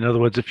 I mean, in other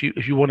words, if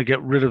you want to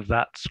get rid of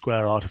that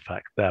square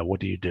artifact there, what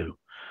do you do?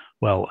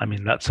 Well, I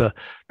mean, that's a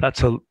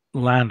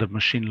land of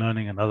machine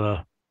learning and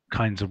other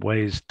kinds of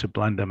ways to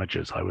blend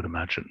images, I would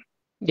imagine.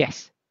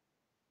 Yes.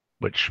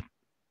 Which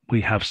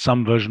we have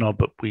some version of,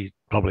 but we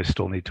probably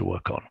still need to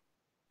work on.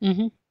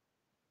 Mm-hmm.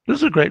 This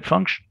is a great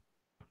function.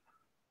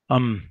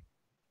 All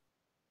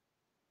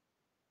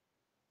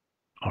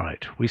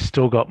right, we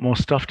still got more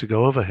stuff to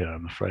go over here,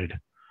 I'm afraid.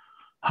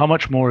 How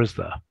much more is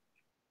there?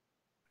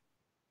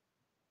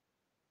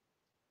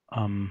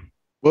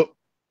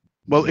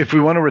 Well, if we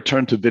want to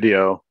return to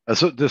video,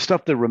 so the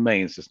stuff that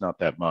remains is not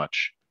that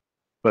much,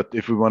 but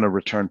if we want to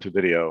return to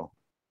video.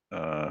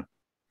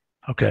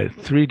 Okay,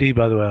 3D,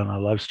 by the way, on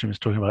our live stream is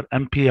talking about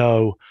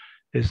MPO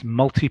is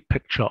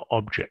multi-picture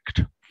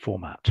object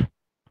format.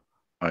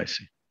 I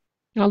see.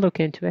 I'll look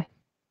into it.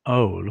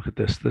 Oh, look at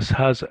this. It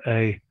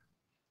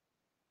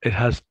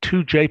has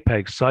two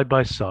JPEGs side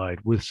by side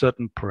with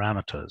certain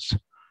parameters.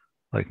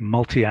 like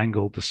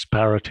multi-angle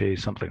disparity,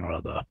 something or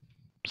other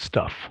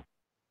stuff.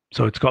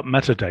 So it's got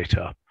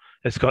metadata.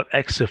 It's got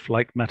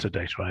EXIF-like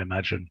metadata, I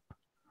imagine.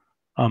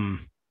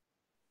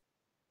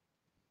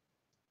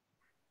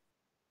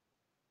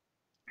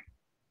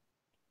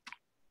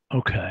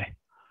 Okay.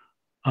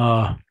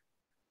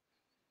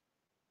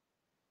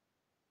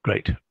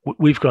 Great.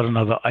 We've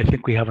got I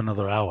think we have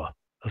another hour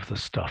of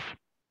this stuff.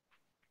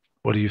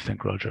 What do you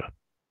think, Roger?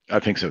 I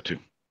think so too.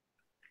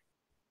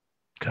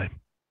 Okay.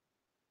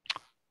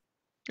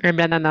 And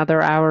then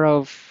another hour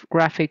of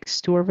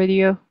graphics tour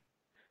video.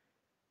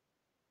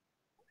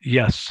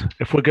 Yes,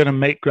 if we're going to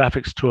make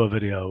graphics tour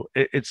video,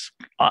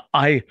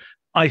 I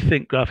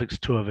think graphics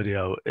tour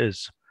video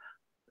is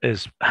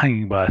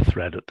hanging by a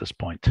thread at this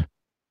point.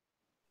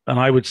 And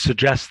I would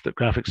suggest that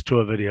graphics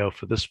tour video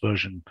for this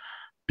version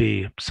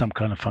be some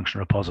kind of function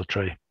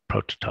repository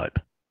prototype.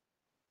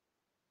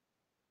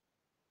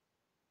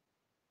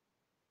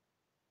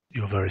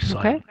 You're very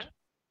silent. Okay.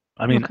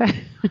 I mean,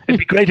 okay. it'd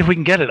be great if we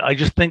can get it. I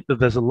just think that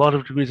there's a lot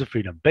of degrees of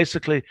freedom.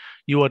 Basically,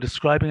 you are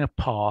describing a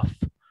path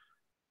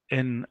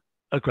in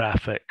a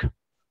graphic.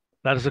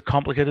 That is a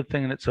complicated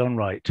thing in its own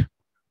right.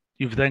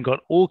 You've then got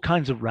all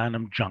kinds of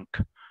random junk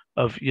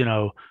of,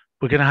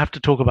 we're going to have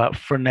to talk about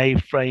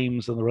Frenet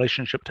frames and the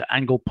relationship to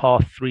angle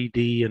path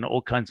 3D and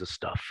all kinds of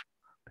stuff.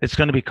 It's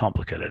going to be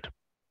complicated,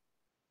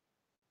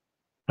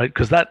 right?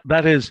 Because that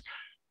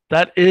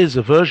is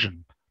a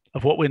version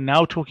of what we're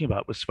now talking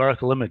about with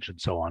spherical image and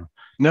so on.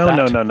 No.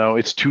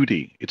 It's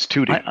 2D. It's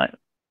 2D.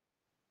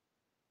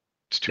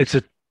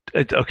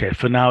 Okay.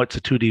 For now, it's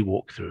a 2D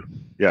walkthrough.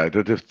 Yeah,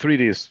 the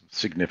 3D is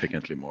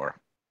significantly more.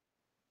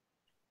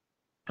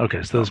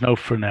 Okay, so there's no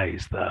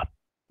Frenets there.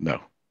 No.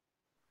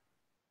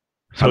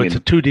 So it's a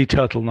 2D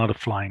turtle, not a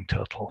flying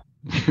turtle.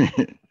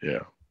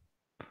 Yeah.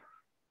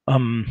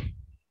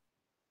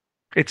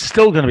 It's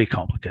still going to be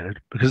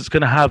complicated because it's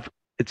going to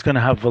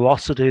have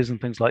velocities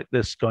and things like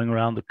this going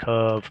around the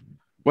curve.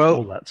 Well,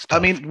 all that stuff.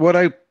 I mean,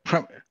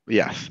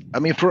 yes. I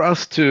mean, for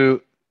us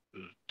to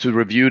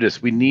review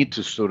this, we need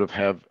to sort of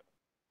have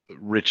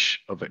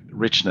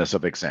richness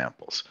of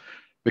examples,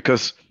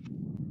 because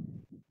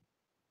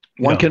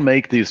one can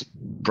make these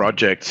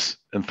projects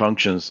and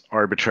functions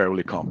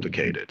arbitrarily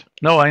complicated.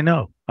 No, I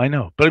know.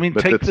 But I mean,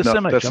 take this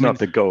image. That's not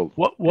the goal.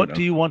 What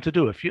do you want to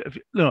do? If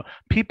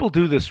people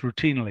do this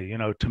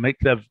routinely, to make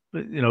their,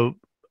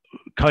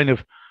 kind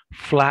of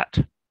flat,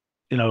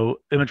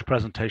 image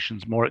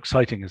presentations more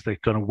exciting as they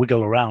kind of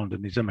wiggle around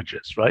in these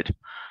images, right?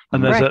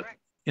 And there's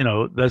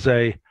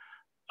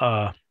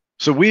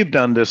So we've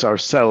done this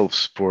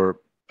ourselves for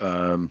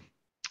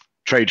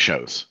trade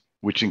shows,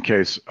 which in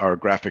case our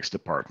graphics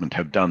department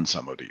have done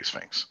some of these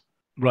things.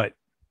 Right.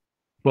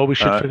 Well, we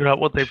should figure out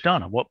what they've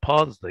done and what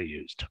paths they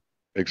used.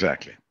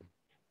 Exactly.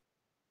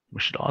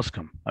 We should ask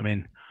them. I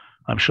mean,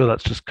 I'm sure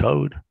that's just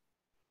code.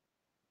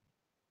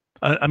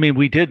 I mean,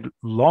 we did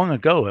long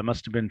ago. It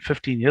must have been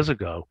 15 years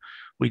ago.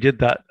 We did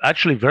that.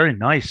 Actually, very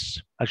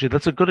nice. Actually,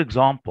 that's a good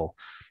example.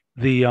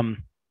 The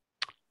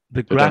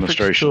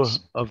graphics tour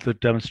of the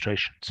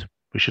demonstrations.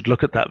 We should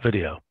look at that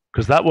video,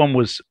 because that one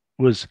was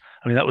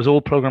that was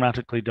all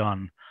programmatically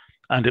done,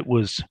 and it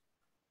was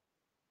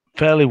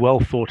fairly well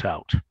thought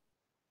out.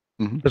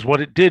 Because what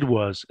it did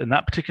was, in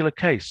that particular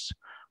case,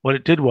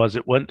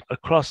 it went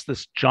across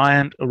this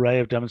giant array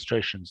of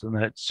demonstrations, and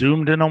then it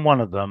zoomed in on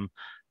one of them.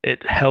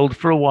 It held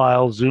for a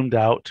while, zoomed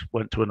out,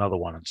 went to another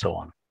one, and so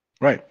on.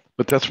 Right.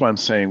 But that's why I'm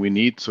saying we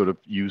need sort of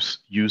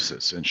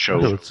uses and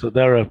shows. So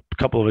there are a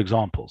couple of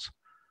examples.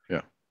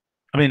 Yeah.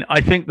 I mean,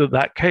 I think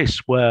that case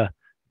where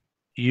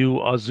you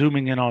are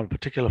zooming in on a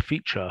particular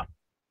feature,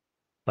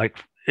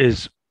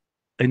 is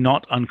a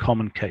not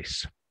uncommon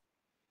case.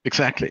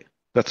 Exactly.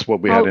 That's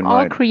what we had in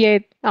mind.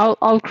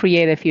 I'll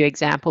create a few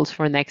examples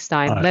for next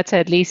time. Right. Let's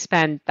at least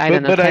spend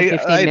 10,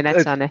 15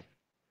 minutes on it.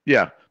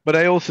 Yeah, but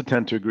I also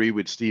tend to agree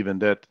with Stephen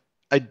that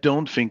I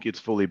don't think it's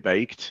fully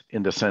baked,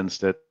 in the sense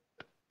that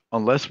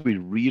unless we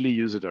really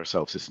use it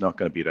ourselves, it's not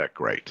going to be that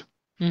great.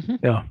 Mm-hmm.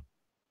 Yeah.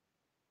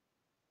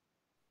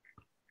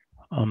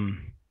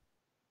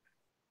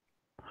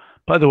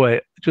 By the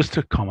way, just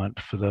a comment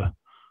for the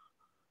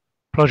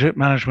project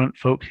management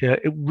folk here,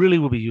 it really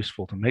will be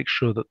useful to make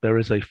sure that there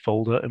is a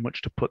folder in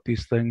which to put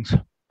these things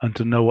and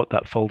to know what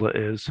that folder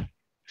is.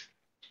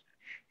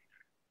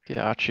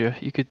 Gotcha.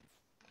 You could,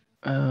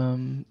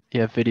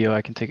 video,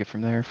 I can take it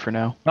from there for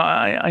now.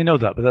 I know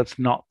that, but that's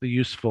not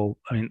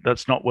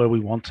that's not where we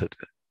want it.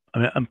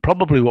 And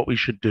probably what we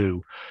should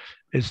do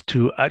is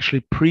to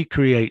actually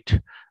pre-create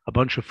a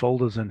bunch of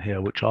folders in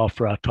here, which are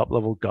for our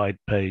top-level guide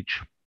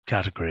page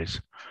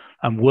categories.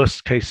 And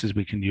worst cases,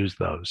 we can use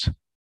those.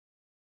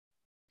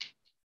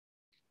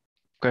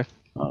 Okay.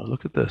 Oh,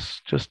 look at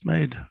this. Just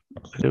made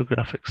video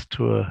graphics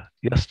tour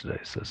yesterday,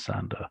 says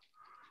Sander.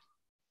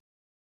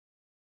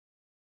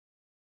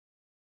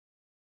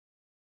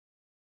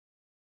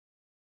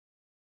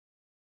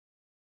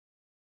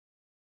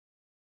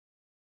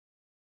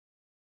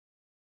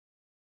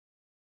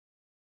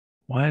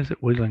 Why is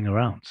it wiggling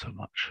around so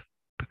much?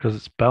 Because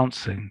it's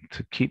bouncing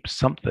to keep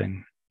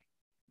something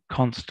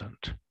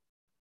constant.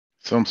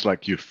 Sounds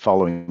like you're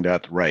following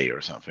that ray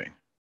or something.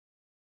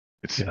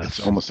 It's Yes.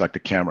 almost like the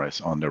camera is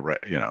on the ray,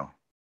 you know.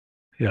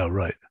 Yeah,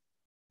 right.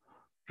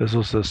 There's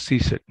also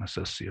seasickness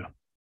issue.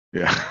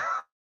 Yeah.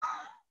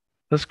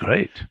 That's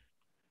great.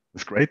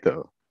 It's great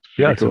though.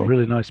 Yeah, it's cool. a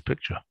really nice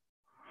picture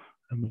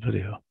in the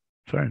video.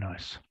 Very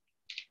nice.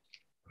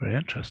 Very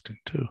interesting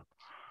too.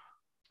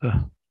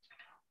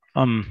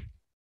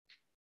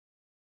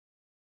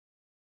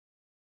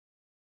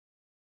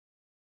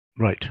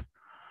 Right.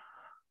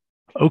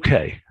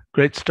 Okay,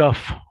 great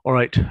stuff. All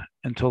right,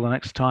 until the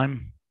next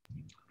time,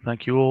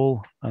 thank you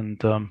all, and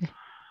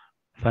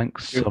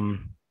thanks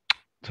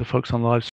to folks on live